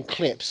showing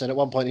clips, and at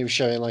one point he was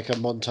showing like a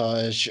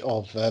montage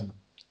of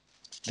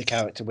the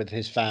character with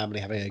his family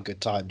having a good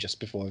time just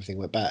before everything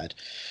went bad.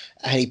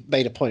 And he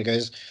made a point. He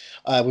goes,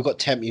 "We've got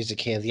temp music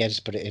here. The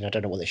editor put it in. I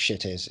don't know what this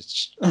shit is.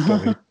 It's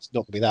not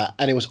going to be that."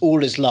 And it was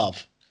All Is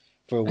Love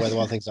for where the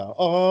one things are.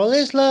 All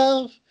is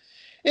love,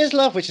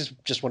 which is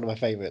just one of my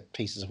favourite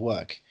pieces of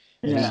work.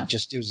 And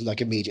it was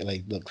like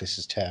immediately, look, this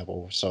is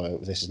terrible. So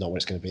this is not what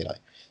it's going to be like.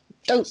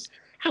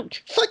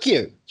 Fuck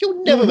you.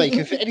 You'll never make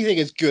anything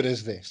as good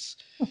as this.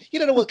 You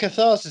don't know what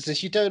catharsis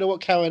is. You don't know what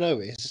Karen O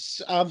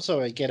is. I'm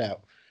sorry, get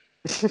out.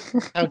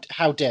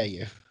 How dare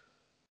you?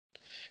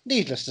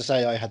 Needless to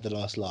say, I had the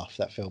last laugh.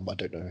 That film, I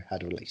don't know,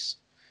 had a release.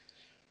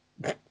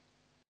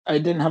 I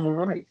didn't have a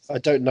release. I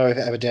don't know if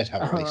it ever did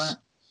have a release. Right.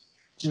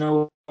 Do you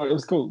know what it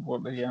was called?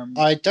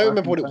 I don't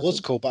remember what it was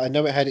called, but I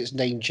know it had its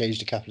name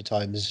changed a couple of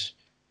times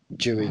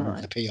during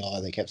the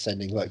PR. They kept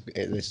sending like,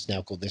 "This is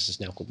now called this. This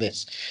is now called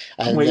this."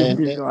 And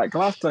then like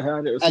last I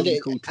heard, it was something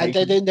called. And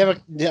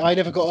then I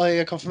never got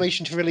a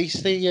confirmation to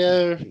release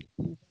the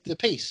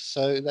piece,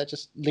 so that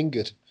just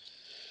lingered.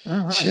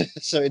 Right.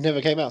 So it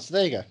never came out. So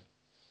there you go.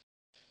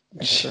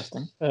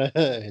 Interesting.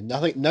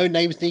 Nothing. No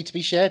names need to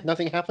be shared.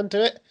 Nothing happened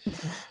to it.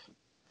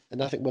 And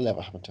nothing will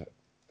ever happen to it.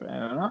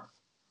 Fair enough.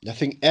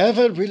 Nothing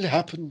ever will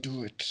happen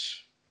to it.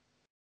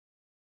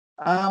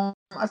 I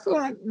feel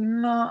like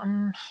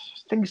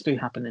things do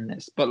happen in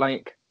this, but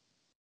like,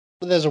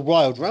 But there's a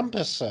wild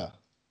rumpus, sir.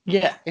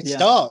 yeah, It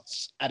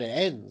starts and it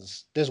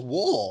ends. There's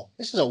war.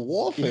 This is a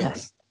war film.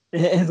 Yes,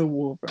 it is a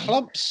war film.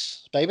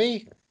 Clumps,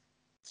 baby.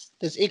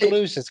 There's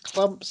igloos, there's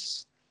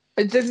clumps.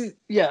 It didn't.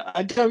 Yeah,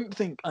 I don't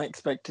think I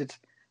expected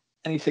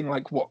anything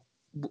like what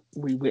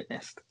we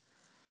witnessed.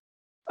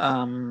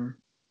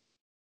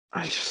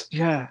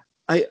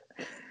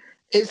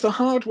 It's a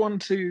hard one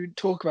to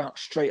talk about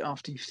straight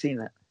after you've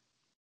seen it.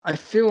 I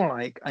feel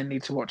like I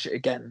need to watch it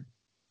again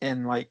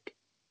in like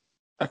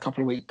a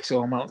couple of weeks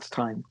or a month's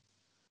time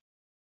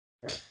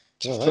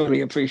to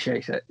fully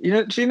appreciate it.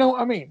 Do you know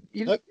what I mean?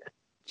 Do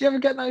you ever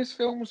get those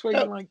films where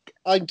you're like...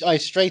 I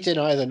straight in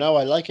either know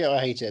I like it or I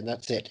hate it, and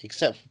that's it,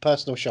 except for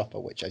Personal Shopper,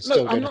 which I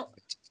still don't.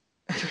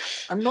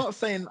 I'm not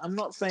saying I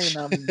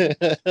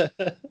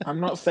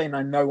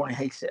know I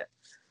hate it.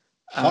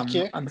 Fuck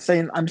you. I'm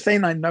saying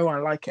I know I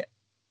like it.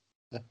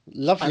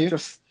 Love you.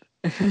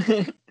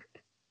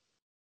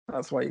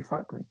 That's why you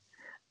fuck me.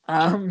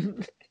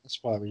 That's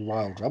why we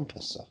wild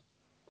rumpus, sir.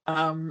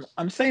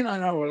 I'm saying I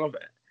know I love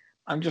it.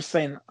 I'm just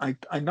saying I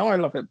know I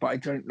love it, but I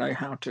don't know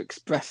how to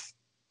express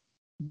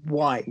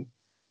why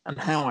and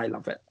how I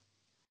love it.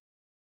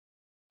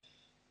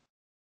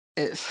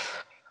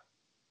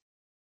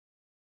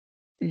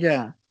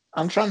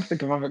 I'm trying to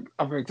think of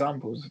other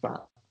examples of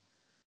that,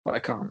 but I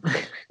can't.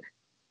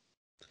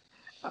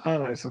 I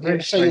don't know. So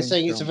you're saying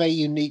film. It's a very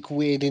unique,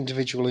 weird,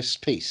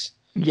 individualist piece?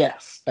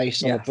 Yes.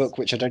 Based on a book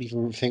which I don't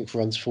even think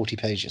runs 40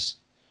 pages.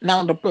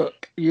 Now, the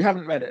book, you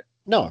haven't read it?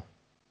 No.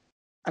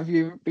 Have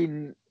you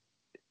been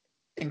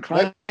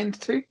inclined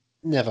to?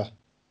 Never.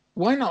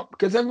 Why not?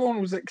 Because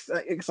everyone was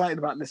excited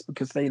about this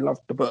because they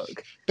loved the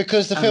book.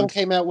 Because the film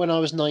came out when I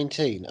was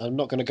 19. I'm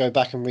not going to go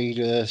back and read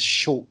a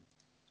short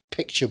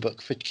picture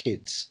book for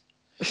kids.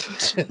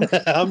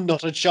 I'm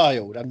not a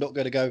child. I'm not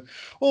going to go,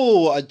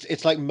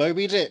 it's like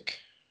Moby Dick.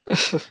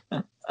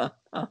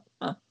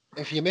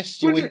 If you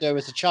missed your window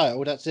as a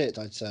child, that's it,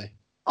 I'd say.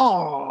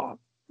 Oh,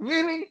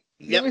 really?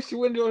 Yep. You missed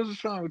your window as a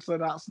child, so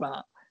that's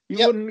that.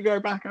 You wouldn't go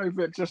back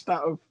over it just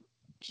out of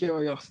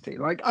curiosity.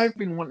 Like, I've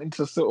been wanting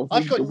to sort of...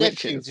 I've got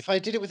nephews. If I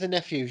did it with a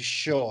nephew,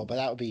 sure, but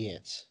that would be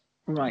it.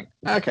 Right.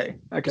 Okay.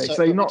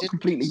 So you're not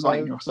completely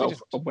writing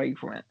yourself away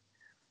from it.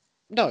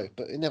 No,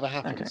 but it never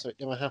happened. Okay. So it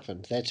never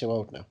happened. They're too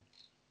old now.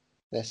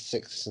 They're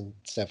 6 and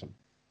 7.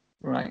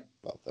 Right.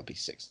 Well, they'll be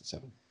 6 and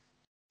 7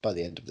 by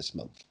the end of this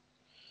month.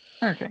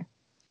 Okay.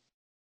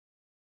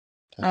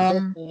 Happy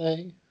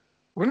birthday.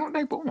 When were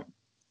they born?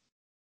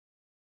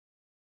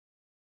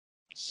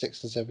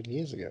 6 and 7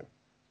 years ago.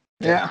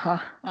 Yeah.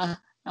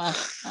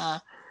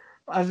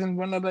 As in,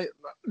 when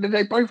did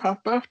they both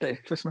have birthdays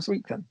Christmas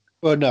week then?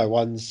 Well, no,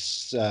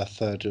 one's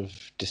 3rd of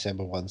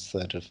December, one's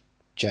 3rd of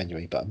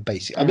January, but I'm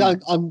basically,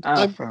 I'm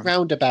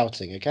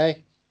roundabouting,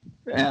 okay?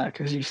 Yeah,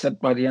 because you said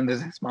by the end of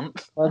this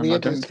month. I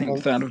don't think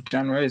 3rd of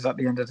January is at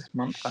the end of this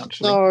month,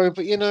 actually. No,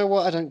 but you know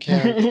what? I don't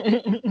care.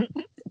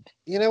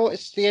 You know what?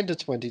 It's the end of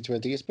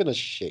 2020. It's been a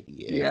shit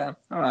year. Yeah,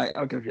 all right,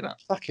 I'll give you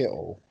that. Fuck it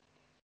all.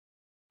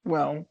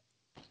 Well,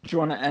 do you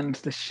want to end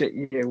the shit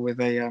year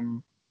with a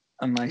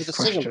nice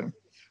question?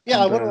 Yeah,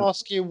 I want to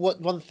ask you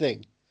one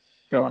thing.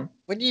 Go on.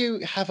 When you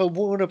have a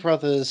Warner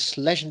Brothers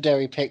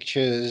Legendary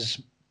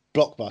Pictures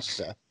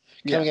blockbuster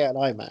coming out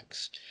on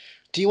IMAX,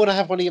 do you want to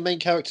have one of your main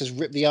characters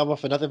rip the arm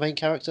off another main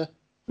character?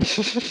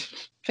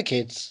 For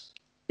kids.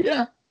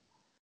 Yeah.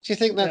 Do you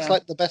think that's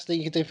like the best thing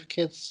you can do for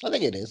kids? I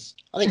think it is.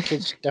 I think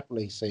kids should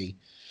definitely see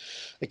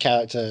a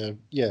character,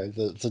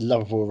 the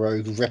lovable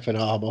rogue rip an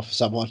arm off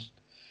someone.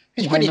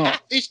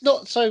 He's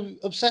not so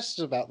obsessed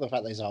about the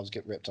fact that his arms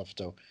get ripped off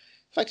at all.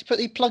 In fact,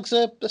 he plugs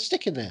a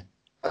stick in there.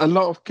 A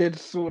lot of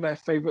kids saw their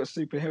favourite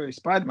superhero,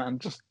 Spider-Man,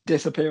 just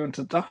disappear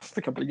into dust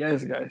a couple of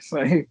years ago.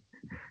 So he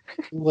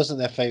wasn't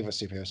their favourite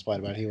superhero,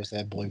 Spider-Man. He was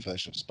their boy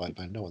version of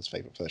Spider-Man. No one's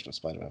favourite version of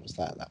Spider-Man was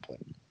that at that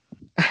point.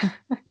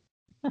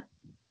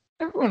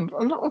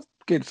 A lot of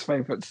kids'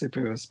 favourite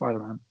superhero is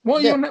Spider-Man.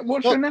 What's your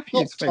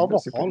nephew's favourite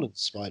superhero? Tom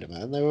Holland's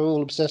Spider-Man. They were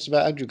all obsessed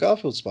about Andrew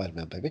Garfield's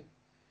Spider-Man, baby.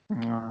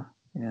 Yeah.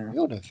 You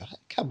all know that.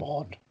 Come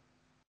on.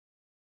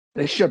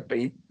 They should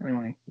be,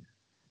 anyway.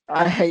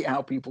 I hate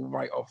how people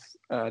write off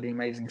the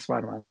Amazing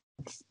Spider-Man.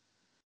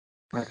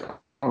 Like,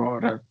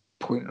 they're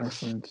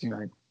pointless, and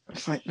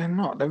it's like they're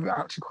not. They're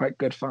actually quite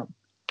good fun.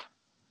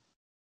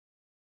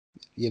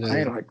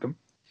 I like them.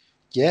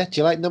 Yeah,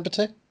 do you like number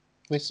 2?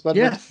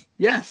 Spider-Man?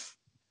 Yes.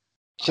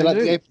 Do you like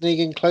the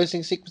opening and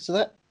closing sequence of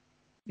that?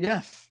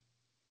 Yes,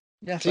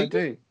 I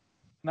do.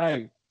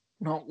 No,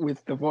 not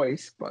with the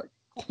voice, but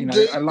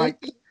I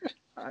like.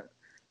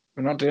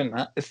 We're not doing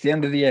that. It's the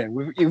end of the year.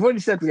 You've already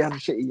said we had a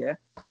shitty year.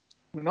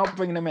 We're not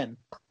bringing them in.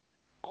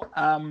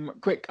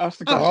 Quick, ask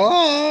the question.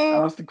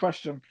 Oh. Ask the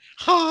question.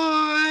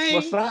 Hi.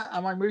 What's that?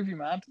 Am I movie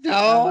mad?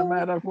 No. Am I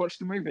mad I've watched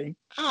the movie?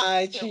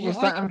 Hi. What's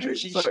that? I'm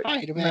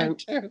Spider-Man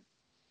too.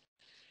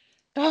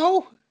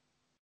 No.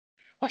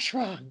 What's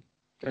wrong?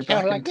 Go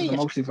back into the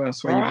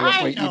multiverse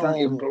where you don't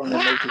even belong in the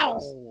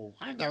multiverse.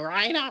 I'm the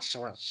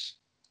rhinoceros.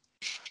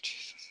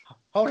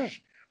 Hold it.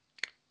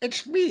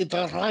 It's me,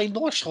 the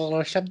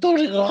rhinoceros. I'm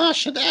doing a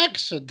Russian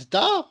accent,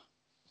 duh?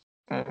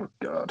 Oh,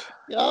 God.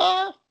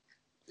 Yeah,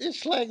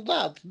 it's like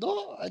that,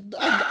 no?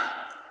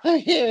 I'm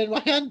here in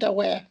my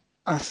underwear.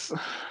 And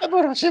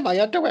when I say my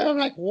underwear, I'm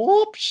like,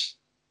 whoops.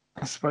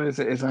 I suppose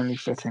it is only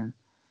fitting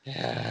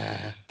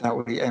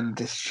that we end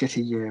this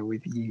shitty year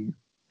with you,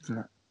 isn't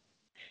it?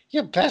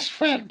 Your best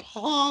friend,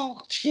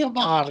 Paul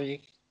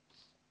Giamatti.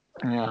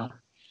 Yeah.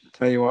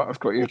 Tell you what, I've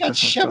got you a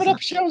Christmas present. We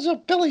got 7 episodes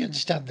of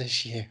Billions done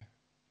this year.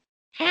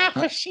 Half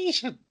a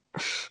season.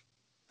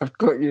 I've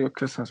got you a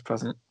Christmas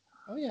present.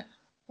 Oh, yeah.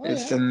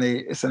 It's in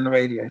the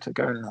radiator.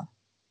 Go in there.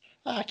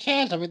 I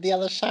can't. I'm at the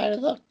other side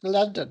of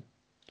London.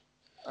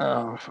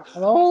 Oh.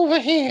 I'm over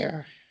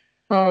here.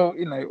 Oh,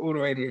 all the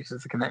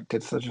radiators are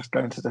connected, so just go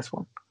into this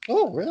one.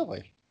 Oh,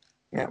 really?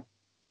 Yeah.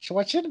 So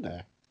what's in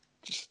there?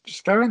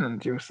 Just go in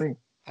and you'll see.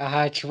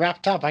 It's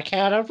wrapped up. I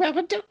can't unwrap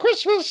it till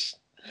Christmas.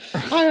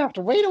 I have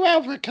to wait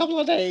around for a couple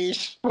of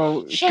days.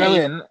 Well,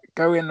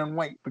 go in and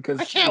wait because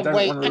I can't you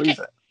don't want to lose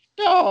it.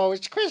 No,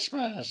 it's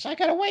Christmas. I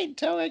gotta wait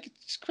until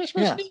it's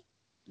Christmas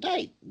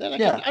night. Then I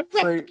can unwrap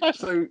the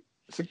present.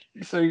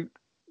 So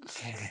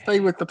stay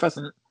with the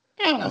present.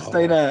 And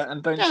stay there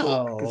and don't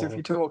talk, because if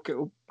you talk,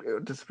 it'll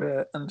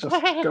disappear. And just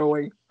go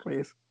away,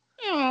 please.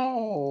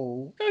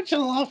 No, don't you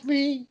love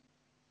me?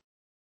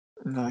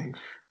 No.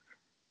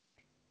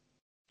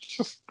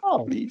 Just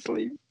please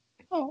leave.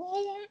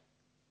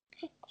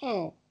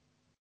 Oh.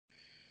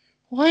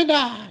 Why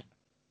not?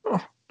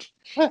 Oh.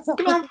 Can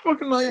I have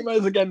fucking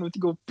nightmares again with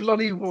your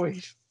bloody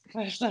voice?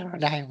 There's no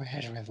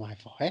nightmares with my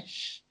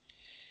voice.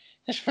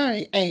 It's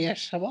very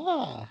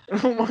ASMR.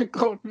 Oh my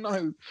God,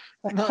 no.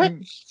 The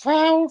quick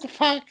brown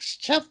fox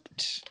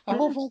jumped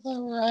over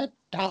the red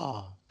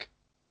dog.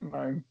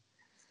 No.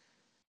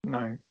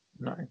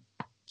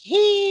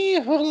 He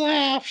who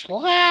laughs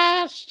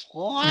last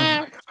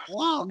laughs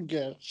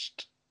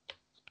longest.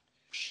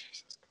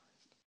 Jesus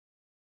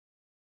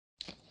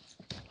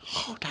Christ.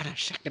 Hold on a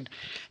second.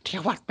 Do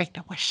you want me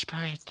to whisper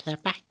into the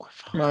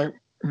microphone?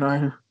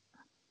 No.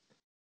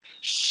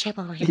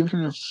 Shimmering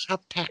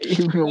subtext.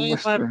 Even your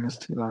whispering is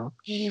too loud.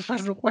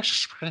 Even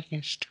whispering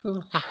is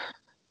too loud.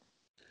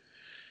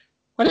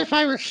 What if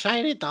I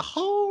recited the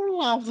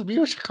whole of the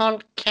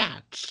musical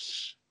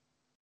Cats?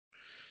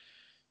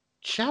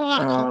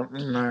 Sherlock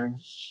No.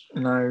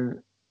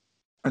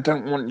 I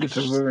don't want you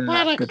to ruin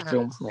that good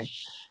film for me.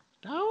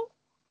 No?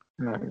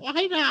 No.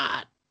 Why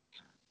not?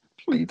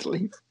 Please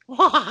leave.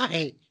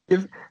 Why?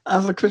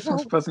 As a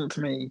Christmas present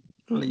to me,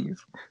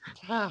 leave.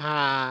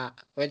 But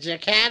you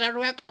can't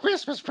unwrap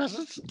Christmas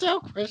presents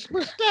until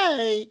Christmas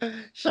Day,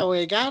 so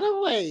we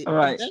gotta wait. All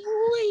right. And then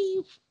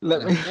leave.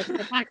 Let me get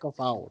the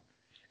microphone.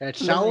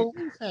 It's so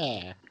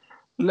fair.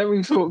 Let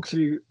me talk to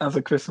you as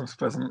a Christmas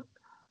present.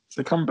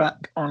 So come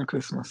back on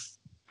Christmas.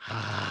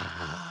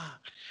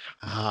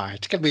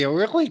 It's gonna be a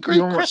really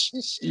great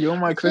Christmas. You're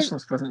my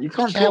Christmas present. You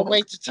can't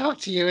wait to talk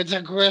to you. It's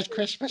a great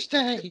Christmas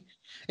Day.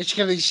 It's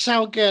gonna be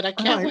so good. I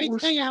can't wait to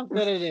tell you how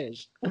good it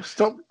is. Well,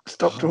 stop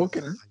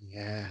talking.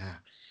 Yeah.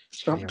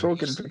 Stop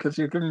talking because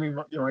you're giving me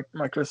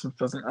my Christmas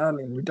present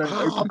early, and we don't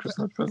open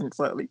Christmas presents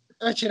early.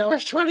 But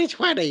it's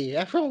 2020.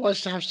 Everyone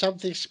wants to have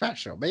something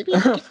special. Maybe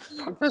you get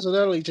a present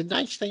early. It's a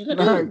nice thing to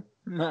do.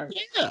 No.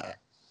 Yeah.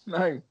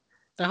 No.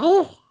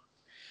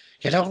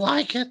 You don't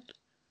like it?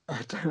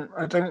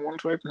 I don't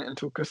want to open it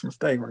until Christmas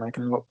Day when I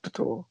can lock the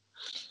door.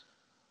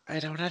 I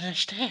don't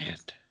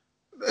understand.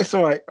 It's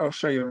all right. I'll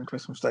show you on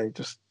Christmas Day.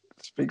 Just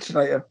speak to you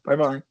later.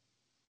 Bye-bye.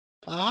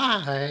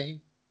 Bye.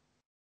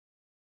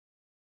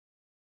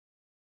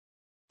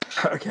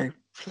 Okay,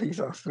 please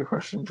ask the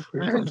question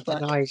before he comes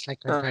back. Noise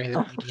like I'm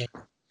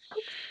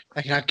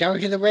not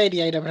going in the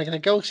radiator, but I'm going to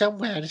go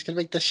somewhere and it's going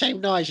to make the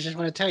same noise. I just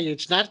want to tell you,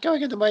 it's not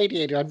going in the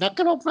radiator. I'm not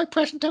going to open my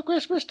present till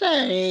Christmas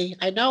Day.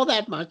 I know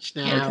that much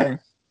now. Okay.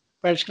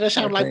 But it's going to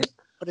sound like,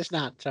 but it's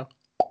not. So.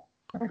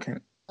 Okay.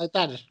 Like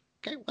that is.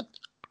 Okay, 1,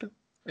 2,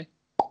 3.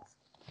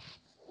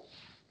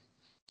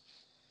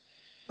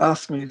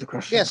 Ask me the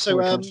question. Yeah, so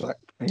are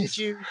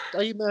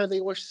you mad that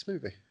you watched this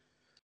movie?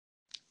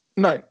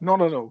 No,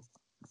 not at all.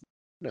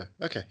 No.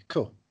 Okay,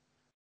 cool.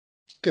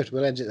 Good,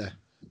 we'll end it there.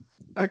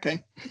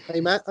 Okay. Are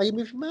you mad? Are you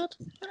moving mad?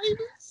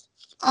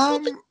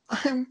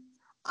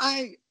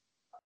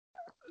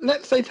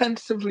 Let's say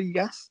tentatively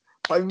yes,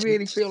 but I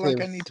really feel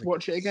like I need to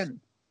watch it again.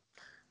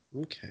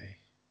 Okay.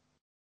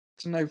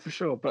 To know for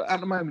sure, but at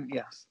the moment,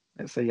 yes.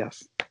 Let's say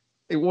yes.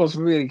 It was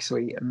really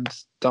sweet and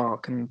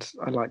dark, and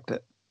I liked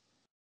it.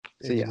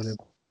 So yes. Gonna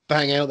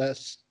bang out that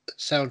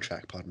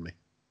soundtrack, pardon me.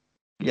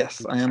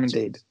 Yes, I am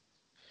indeed.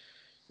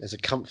 There's a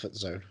comfort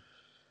zone.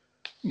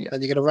 Yeah.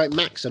 And you're going to write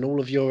Max on all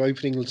of your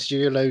opening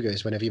studio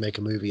logos whenever you make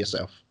a movie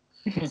yourself.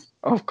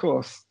 Of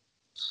course.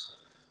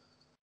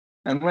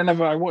 And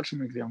whenever I watch a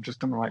movie, I'm just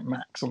going to write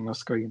Max on the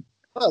screen.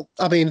 Well,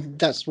 I mean,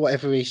 that's what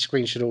every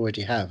screen should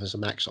already have as a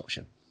Max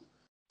option.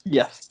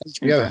 Yes,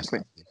 HBO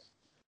exactly.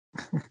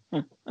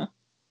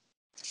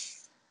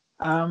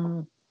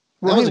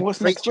 Well, hey,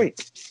 what's next week?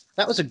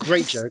 That was a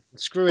great joke.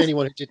 Screw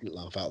anyone who didn't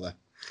laugh out there.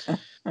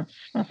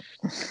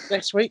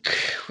 Next week,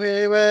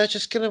 we're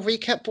just going to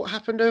recap what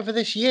happened over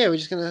this year. We're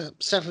just going to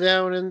settle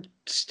down and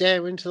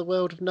stare into the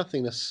world of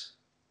nothingness.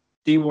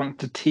 Do you want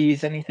to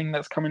tease anything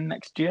that's coming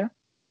next year?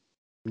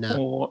 No.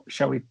 Or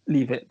shall we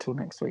leave it till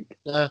next week?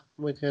 No,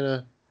 you're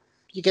going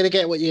to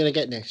get what you're going to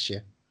get next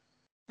year.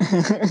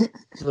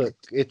 Look,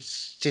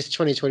 it's just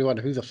 2021.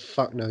 Who the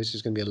fuck knows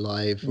who's going to be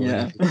alive?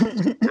 Yeah.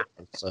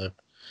 So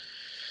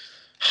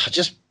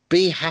just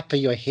be happy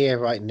you're here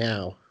right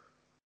now.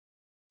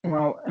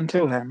 Well,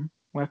 until then,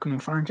 where can we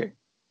find you?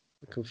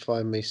 You can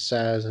find me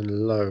sad and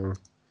alone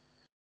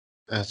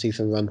at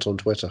Ethan Runt on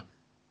Twitter.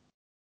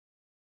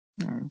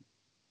 I'll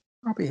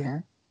be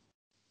here.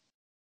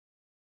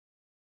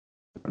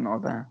 But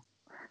not there.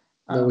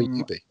 Where will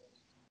you be?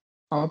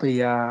 I'll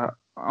be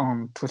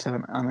on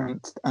Twitter and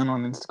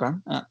on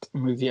Instagram at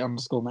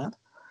movie_mad.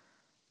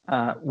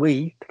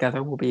 We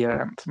together will be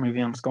at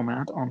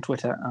movie_mad on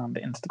Twitter and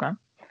Instagram.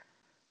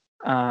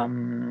 Are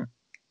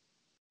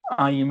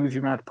You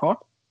Movie Mad Pod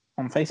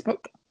on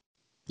Facebook?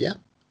 Yeah.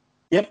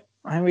 Yep.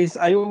 I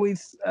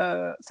always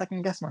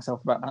second guess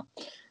myself about that.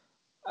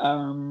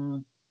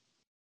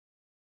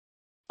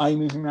 Are You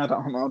Movie Mad at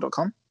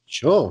hotmail.com?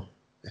 Sure.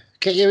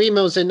 Get your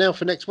emails in now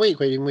for next week,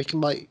 where we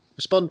might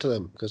respond to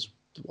them, because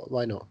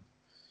why not?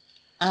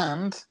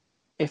 And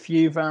if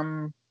you've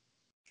got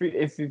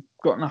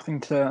nothing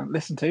to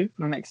listen to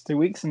for the next 2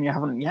 weeks and you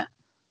haven't yet,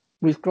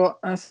 we've got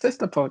a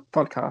sister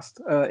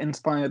podcast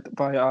inspired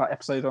by our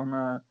episode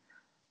on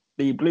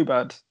the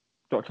Bluebird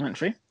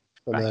documentary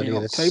back in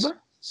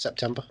October?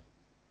 September.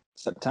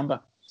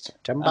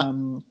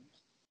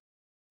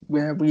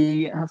 Where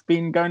we have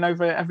been going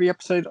over every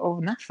episode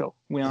of Nashville.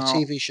 We are a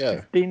TV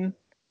show.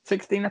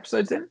 16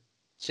 episodes in.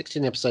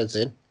 16 episodes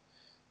in.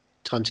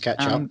 Time to catch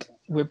up. And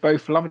we're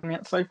both loving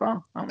it so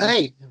far, aren't we?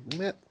 Hey,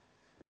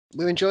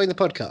 we're enjoying the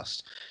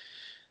podcast.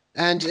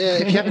 And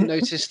if you haven't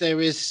noticed,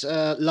 there is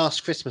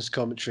Last Christmas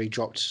commentary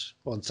dropped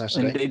on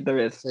Saturday. Indeed, there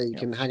is. So you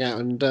can hang out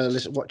and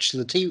watch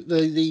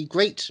the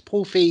great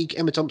Paul Feig,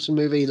 Emma Thompson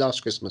movie,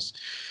 Last Christmas,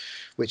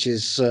 which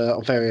is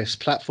on various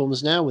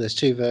platforms now. There's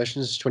 2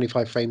 versions,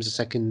 25 frames a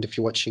second if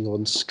you're watching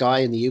on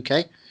Sky in the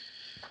UK,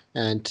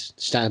 and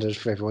standard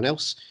for everyone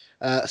else.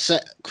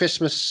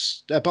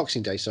 Christmas,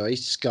 Boxing Day, sorry,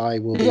 Sky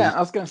will be I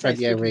was going to say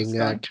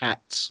premiering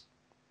Cats.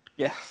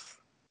 Yes.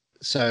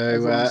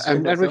 So,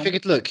 and we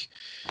figured, look,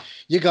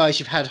 you guys,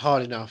 you've had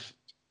hard enough.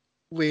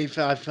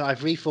 I've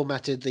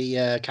reformatted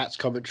the Cats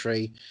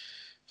commentary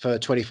for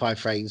 25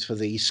 frames for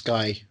the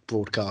Sky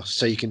broadcast,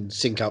 so you can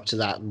sync up to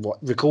that and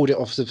record it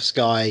off of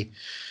Sky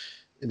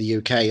in the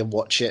UK and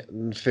watch it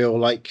and feel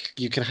like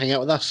you can hang out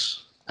with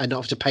us and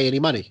not have to pay any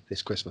money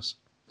this Christmas.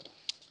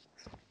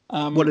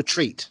 What a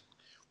treat.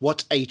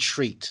 What a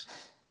treat.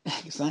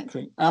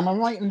 Exactly. Am I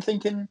right in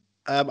thinking?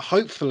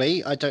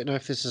 Hopefully, I don't know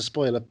if this is a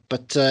spoiler,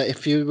 but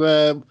if you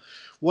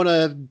want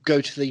to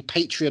go to the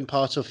Patreon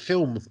part of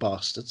Film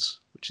Bastards,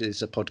 which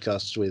is a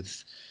podcast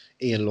with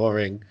Ian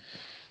Loring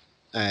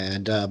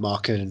and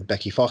Mark and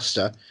Becky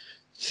Foster,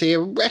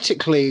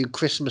 theoretically,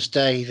 Christmas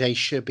Day, they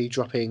should be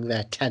dropping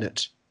their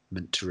Tenet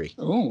commentary.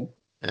 Oh.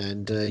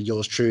 And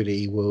yours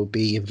truly will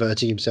be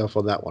inverting himself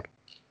on that one.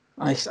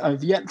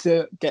 I've yet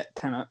to get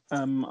Tenet.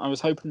 I was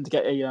hoping to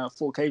get a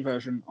 4K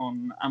version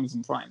on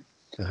Amazon Prime,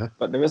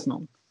 but there is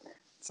none.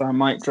 So I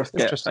might just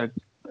get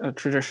a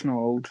traditional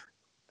old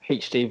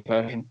HD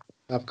version.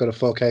 I've got a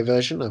 4K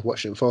version. I've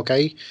watched it in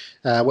 4K.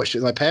 Watched it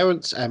with my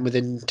parents, and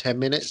within 10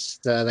 minutes,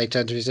 they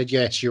turned to me and said,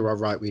 "Yes, you are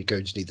right. We're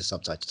going to need the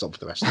subtitles on for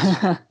the rest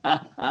of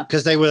it."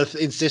 Because they were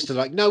insisting,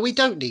 like, "No, we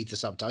don't need the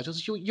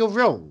subtitles. You're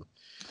wrong."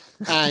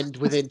 And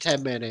within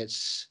 10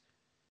 minutes,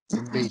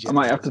 I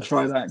might have to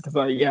try that because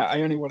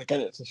I only want to get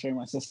it to show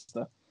my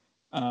sister,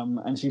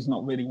 and she's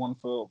not really one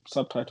for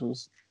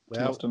subtitles too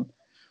often.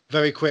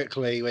 Very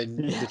quickly, when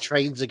the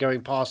trains are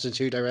going past in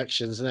 2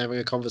 directions and having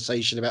a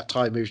conversation about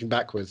time moving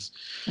backwards,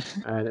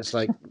 and it's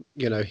like,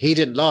 he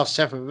didn't last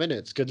 7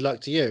 minutes. Good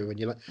luck to you. And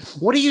you're like,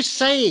 what are you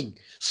saying?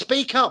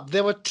 Speak up.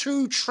 There were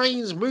 2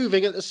 trains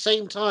moving at the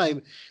same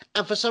time,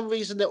 and for some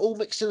reason they're all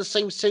mixed in the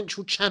same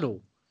central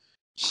channel.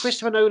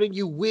 Christopher Nolan,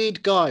 you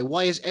weird guy.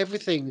 Why is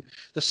everything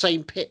the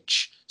same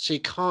pitch? So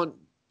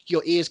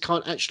your ears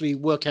can't actually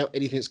work out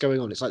anything that's going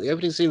on. It's like the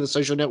opening scene of The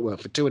Social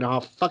Network for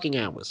 2.5 fucking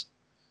hours.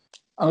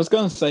 I was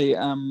going to say,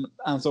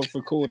 as of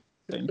recording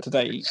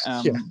today,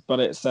 but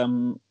it's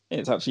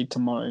actually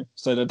tomorrow.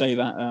 So the day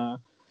that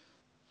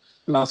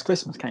Last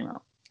Christmas came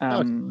out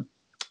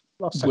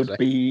would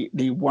be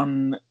the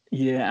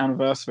 1-year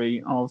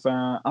anniversary of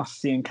us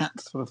seeing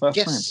Cats for the first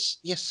time.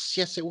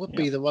 Yes, it would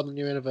be the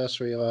 1-year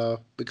anniversary of our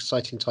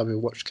exciting time we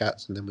watched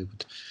Cats, and then we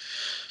would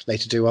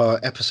later do our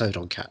episode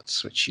on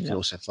Cats, which you can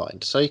also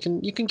find. So you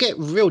can get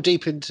real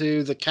deep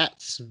into the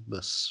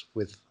Catsmas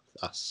with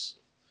us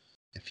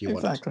if you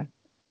want. Exactly.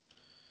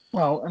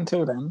 Well,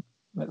 until then,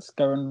 let's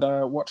go and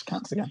watch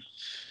Cats again.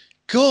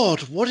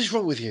 God, what is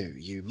wrong with you?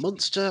 You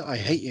monster. I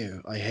hate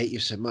you. I hate you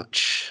so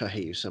much. I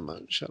hate you so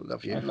much. I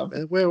love you. I love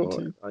you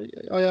too.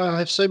 I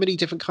have so many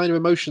different kind of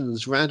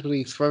emotions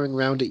randomly throwing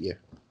around at you.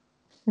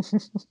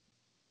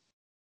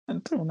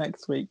 Until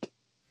next week.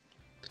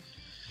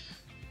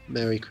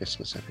 Merry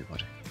Christmas,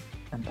 everybody.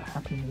 And a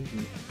Happy New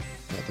Year.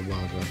 Let the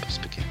wild rumpus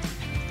begin.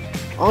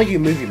 Are You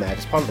Movie Mad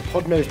is part of the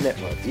Podnose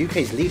Network, the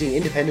UK's leading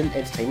independent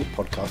entertainment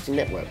podcasting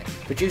network.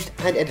 Produced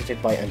and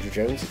edited by Andrew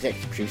Jones,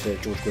 executive producer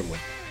George Grimwood.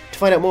 To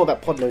find out more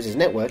about Podnose's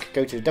network,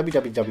 go to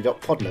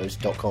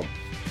www.podnose.com.